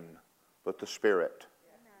man, but the spirit.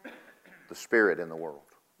 The spirit in the world.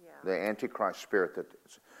 The Antichrist spirit. That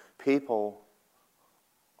people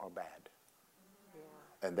are bad.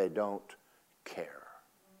 And they don't care.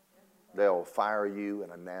 They'll fire you in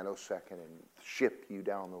a nanosecond and ship you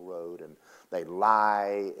down the road, and they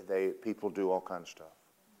lie. People do all kinds of stuff.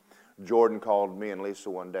 Jordan called me and Lisa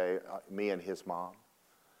one day, me and his mom,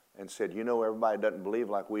 and said, you know, everybody doesn't believe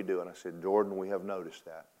like we do. And I said, Jordan, we have noticed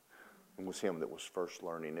that. It was him that was first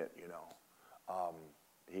learning it, you know.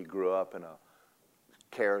 He grew up in a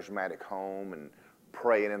charismatic home and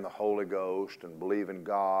praying in the Holy Ghost and believing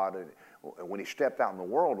God. And when he stepped out in the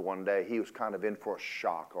world one day, he was kind of in for a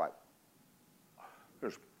shock, like,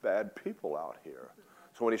 there's bad people out here.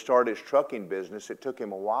 So when he started his trucking business, it took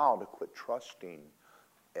him a while to quit trusting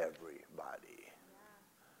everybody.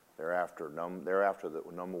 They're after the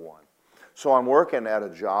number one. So I'm working at a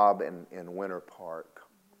job in Winter Park.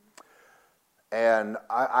 And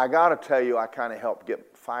I got to tell you, I kind of helped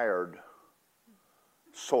get fired,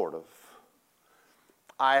 sort of.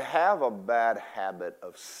 I have a bad habit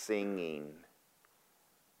of singing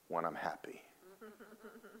when I'm happy.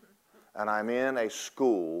 And I'm in a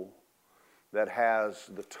school that has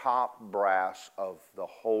the top brass of the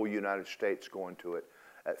whole United States going to it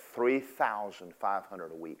at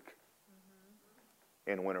 $3,500 a week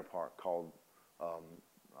in Winter Park, called,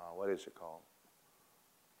 what is it called?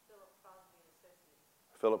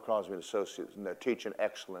 Philip Crosby and Associates. And they're teaching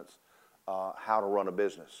excellence, how to run a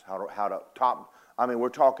business, how to top. I mean, we're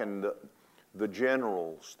talking the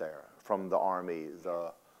generals there from the Army,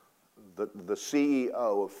 the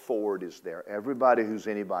CEO of Ford is there. Everybody who's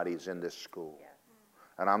anybody is in this school. Yeah.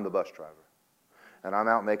 And I'm the bus driver. And I'm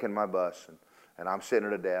out making my bus, and I'm sitting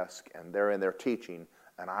at a desk, and they're in there teaching,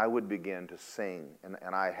 and I would begin to sing.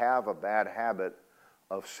 And I have a bad habit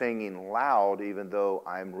of singing loud, even though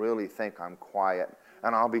I really think I'm quiet.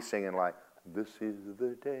 And I'll be singing like, this is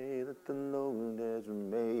the day that the Lord has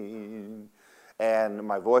made. And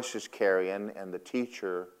my voice is carrying, and the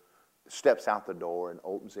teacher steps out the door and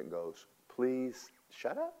opens it and goes, please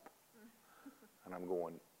shut up. And I'm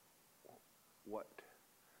going, what?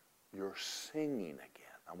 You're singing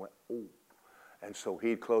again. I went, oh. And so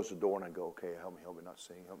he'd close the door and I'd go, okay, help me not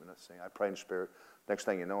sing, help me not sing. I pray in the Spirit. Next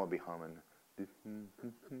thing you know, I'll be humming.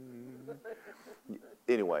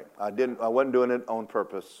 Anyway, I wasn't doing it on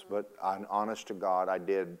purpose, but I'm honest to God, I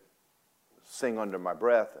did sing under my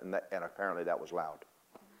breath, and apparently that was loud.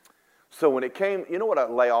 So when it came, you know what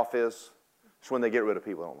a layoff is? It's when they get rid of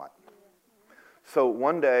people they don't like. So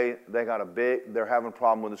one day, they're having a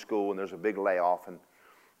problem with the school, and there's a big layoff, and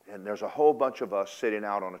there's a whole bunch of us sitting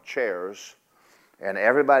out on the chairs, and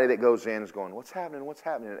everybody that goes in is going, what's happening, what's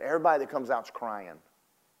happening? And everybody that comes out is crying.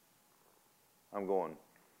 I'm going,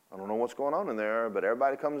 I don't know what's going on in there, but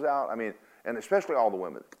everybody comes out, I mean, and especially all the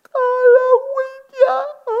women.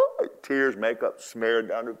 Tears, makeup smeared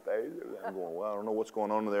down their face. I'm going, well, I don't know what's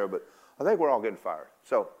going on in there, but I think we're all getting fired.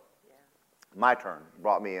 So, my turn,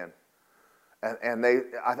 brought me in. And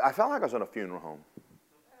I felt like I was in a funeral home.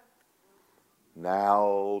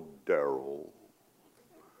 Now, Daryl.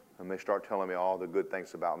 And they start telling me all the good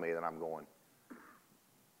things about me, then I'm going,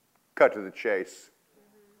 cut to the chase.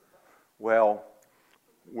 Well,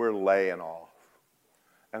 we're laying off.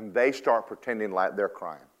 And they start pretending like they're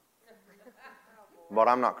crying. But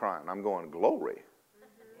I'm not crying. I'm going, glory.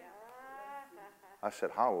 I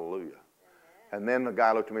said, hallelujah. And then the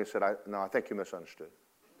guy looked at me and said, no, I think you misunderstood.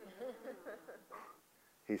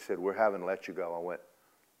 He said, we're having to let you go. I went,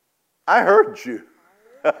 I heard you.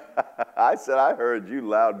 I said, I heard you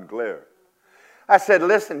loud and clear. I said,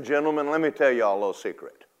 listen, gentlemen, let me tell you all a little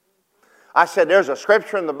secret. I said, there's a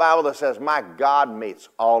scripture in the Bible that says, my God meets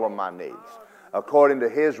all of my needs according to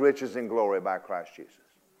his riches and glory by Christ Jesus.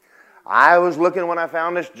 I was looking when I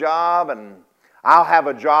found this job, and I'll have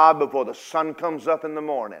a job before the sun comes up in the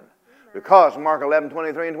morning. Because Mark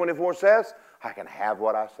 11:23 and 24 says, I can have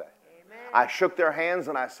what I say. I shook their hands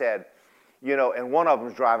and I said, you know, and one of them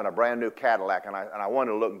was driving a brand new Cadillac, and I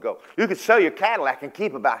wanted to look and go, you could sell your Cadillac and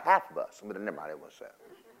keep about half of us. But never mind, it was that.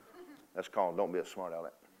 That's called don't be a smart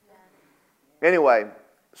aleck. Anyway,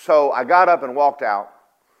 so I got up and walked out.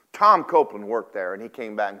 Tom Copeland worked there, and he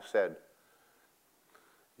came back and said,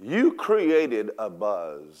 you created a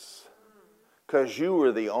buzz because you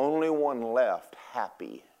were the only one left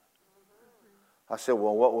happy. I said,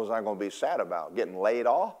 well, what was I going to be sad about? Getting laid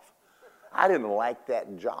off? I didn't like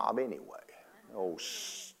that job anyway. Oh,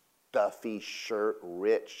 stuffy shirt,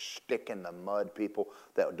 rich, stick in the mud people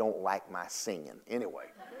that don't like my singing. Anyway,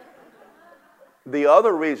 the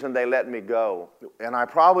other reason they let me go, and I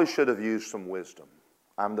probably should have used some wisdom.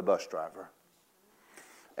 I'm the bus driver.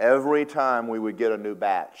 Every time we would get a new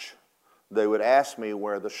batch, they would ask me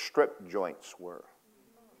where the strip joints were.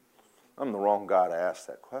 I'm the wrong guy to ask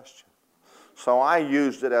that question. So I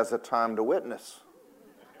used it as a time to witness.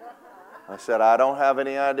 I said, I don't have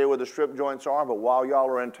any idea where the strip joints are, but while y'all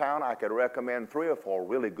are in town, I could recommend 3 or 4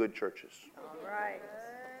 really good churches. All right.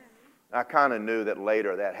 I kind of knew that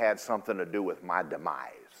later that had something to do with my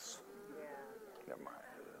demise. Yeah. Never mind.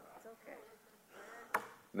 It's okay.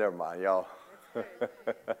 Never mind, y'all.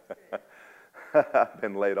 I've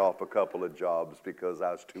been laid off a couple of jobs because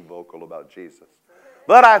I was too vocal about Jesus.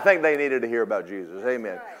 But I think they needed to hear about Jesus.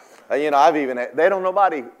 Amen. You know, I've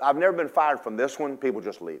never been fired from this one. People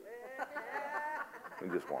just leave.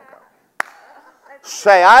 And just walk out.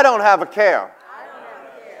 Say, I don't have a care.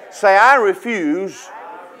 Say, I refuse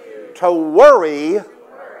to worry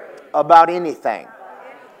about anything.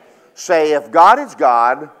 Say, if God is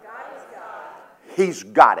God, He's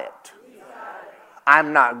got it.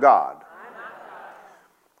 I'm not God.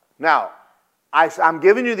 Now, I'm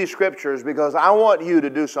giving you these scriptures because I want you to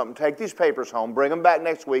do something. Take these papers home. Bring them back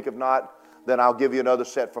next week. If not, then I'll give you another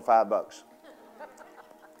set for $5.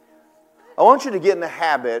 I want you to get in the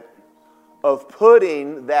habit of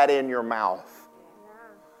putting that in your mouth.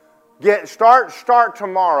 Start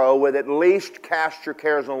tomorrow with at least cast your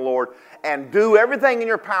cares on the Lord and do everything in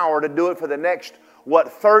your power to do it for the next,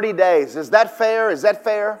 30 days. Is that fair? Is that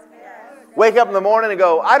fair? Yes. Wake up in the morning and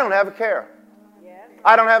go, I don't have a care. Yes.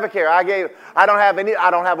 I don't have a care. I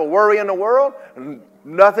don't have a worry in the world.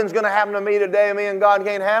 Nothing's going to happen to me today me and God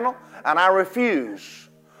can't handle. And I refuse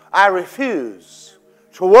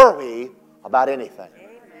to worry about anything.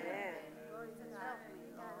 Amen.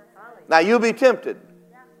 Now you'll be tempted.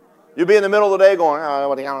 You'll be in the middle of the day going,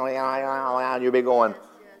 and you'll be going,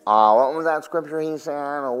 what was that scripture he said?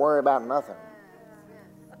 I don't worry about nothing.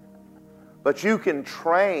 But you can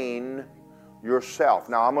train yourself.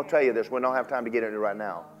 Now I'm going to tell you this. We don't have time to get into it right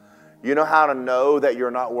now. You know how to know that you're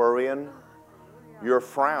not worrying? Your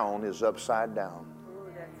frown is upside down.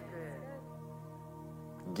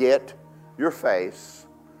 Get your face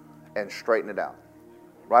and straighten it out.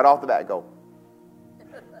 Right off the bat, go,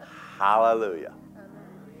 hallelujah.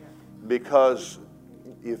 Because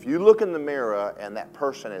if you look in the mirror and that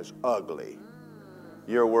person is ugly,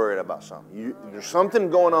 you're worried about something. There's something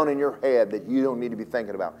going on in your head that you don't need to be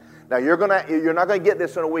thinking about. Now, you're not going to get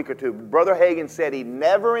this in a week or two. Brother Hagin said he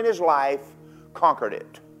never in his life conquered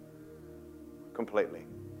it completely.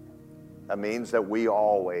 That means that we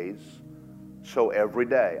always, so every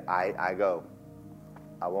day, I go,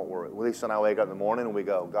 I won't worry. Lisa and I wake up in the morning and we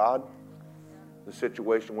go, God, the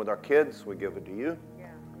situation with our kids, we give it to you.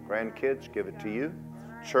 Grandkids, give it to you.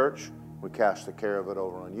 Church, we cast the care of it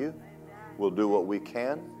over on you. We'll do what we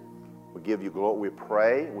can. We give you glory. We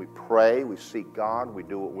pray, we seek God, we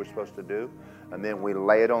do what we're supposed to do. And then we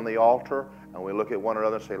lay it on the altar and we look at one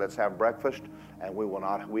another and say, let's have breakfast. And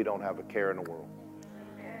we don't have a care in the world.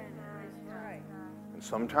 And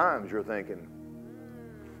sometimes you're thinking,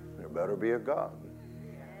 there better be a God.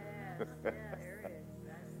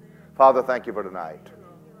 Father, thank you for tonight.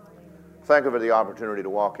 Thank you for the opportunity to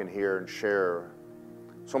walk in here and share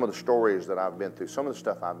some of the stories that I've been through, some of the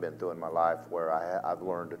stuff I've been through in my life where I've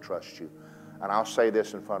learned to trust you. And I'll say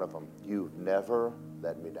this in front of them. You've never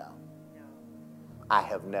let me down. I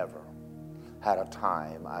have never had a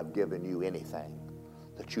time I've given you anything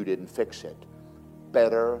that you didn't fix it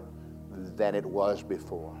better than it was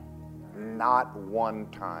before. Not one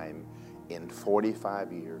time in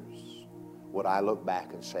 45 years would I look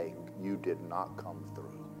back and say, you did not come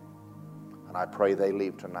through. And I pray they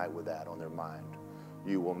leave tonight with that on their mind.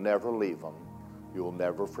 You will never leave them. You will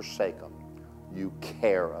never forsake them. You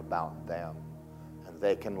care about them. And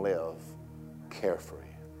they can live carefree.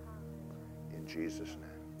 In Jesus' name.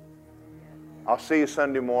 I'll see you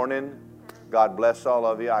Sunday morning. God bless all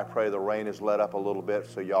of you. I pray the rain has let up a little bit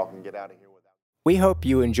so y'all can get out of here without. We hope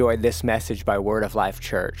you enjoyed this message by Word of Life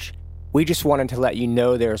Church. We just wanted to let you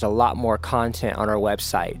know there's a lot more content on our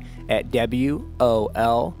website at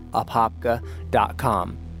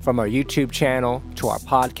wolapopka.com. From our YouTube channel, to our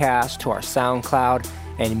podcast, to our SoundCloud,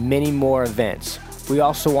 and many more events. We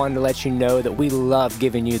also wanted to let you know that we love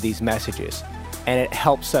giving you these messages. And it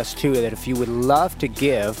helps us too, that if you would love to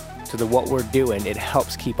give to what we're doing, it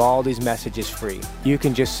helps keep all these messages free. You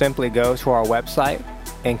can just simply go to our website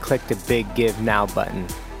and click the big Give Now button.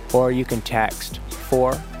 Or you can text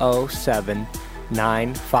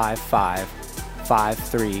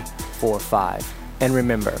 407-955-5345. And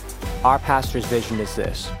remember, our pastor's vision is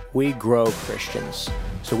this: we grow Christians.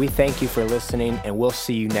 So we thank you for listening, and we'll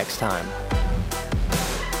see you next time.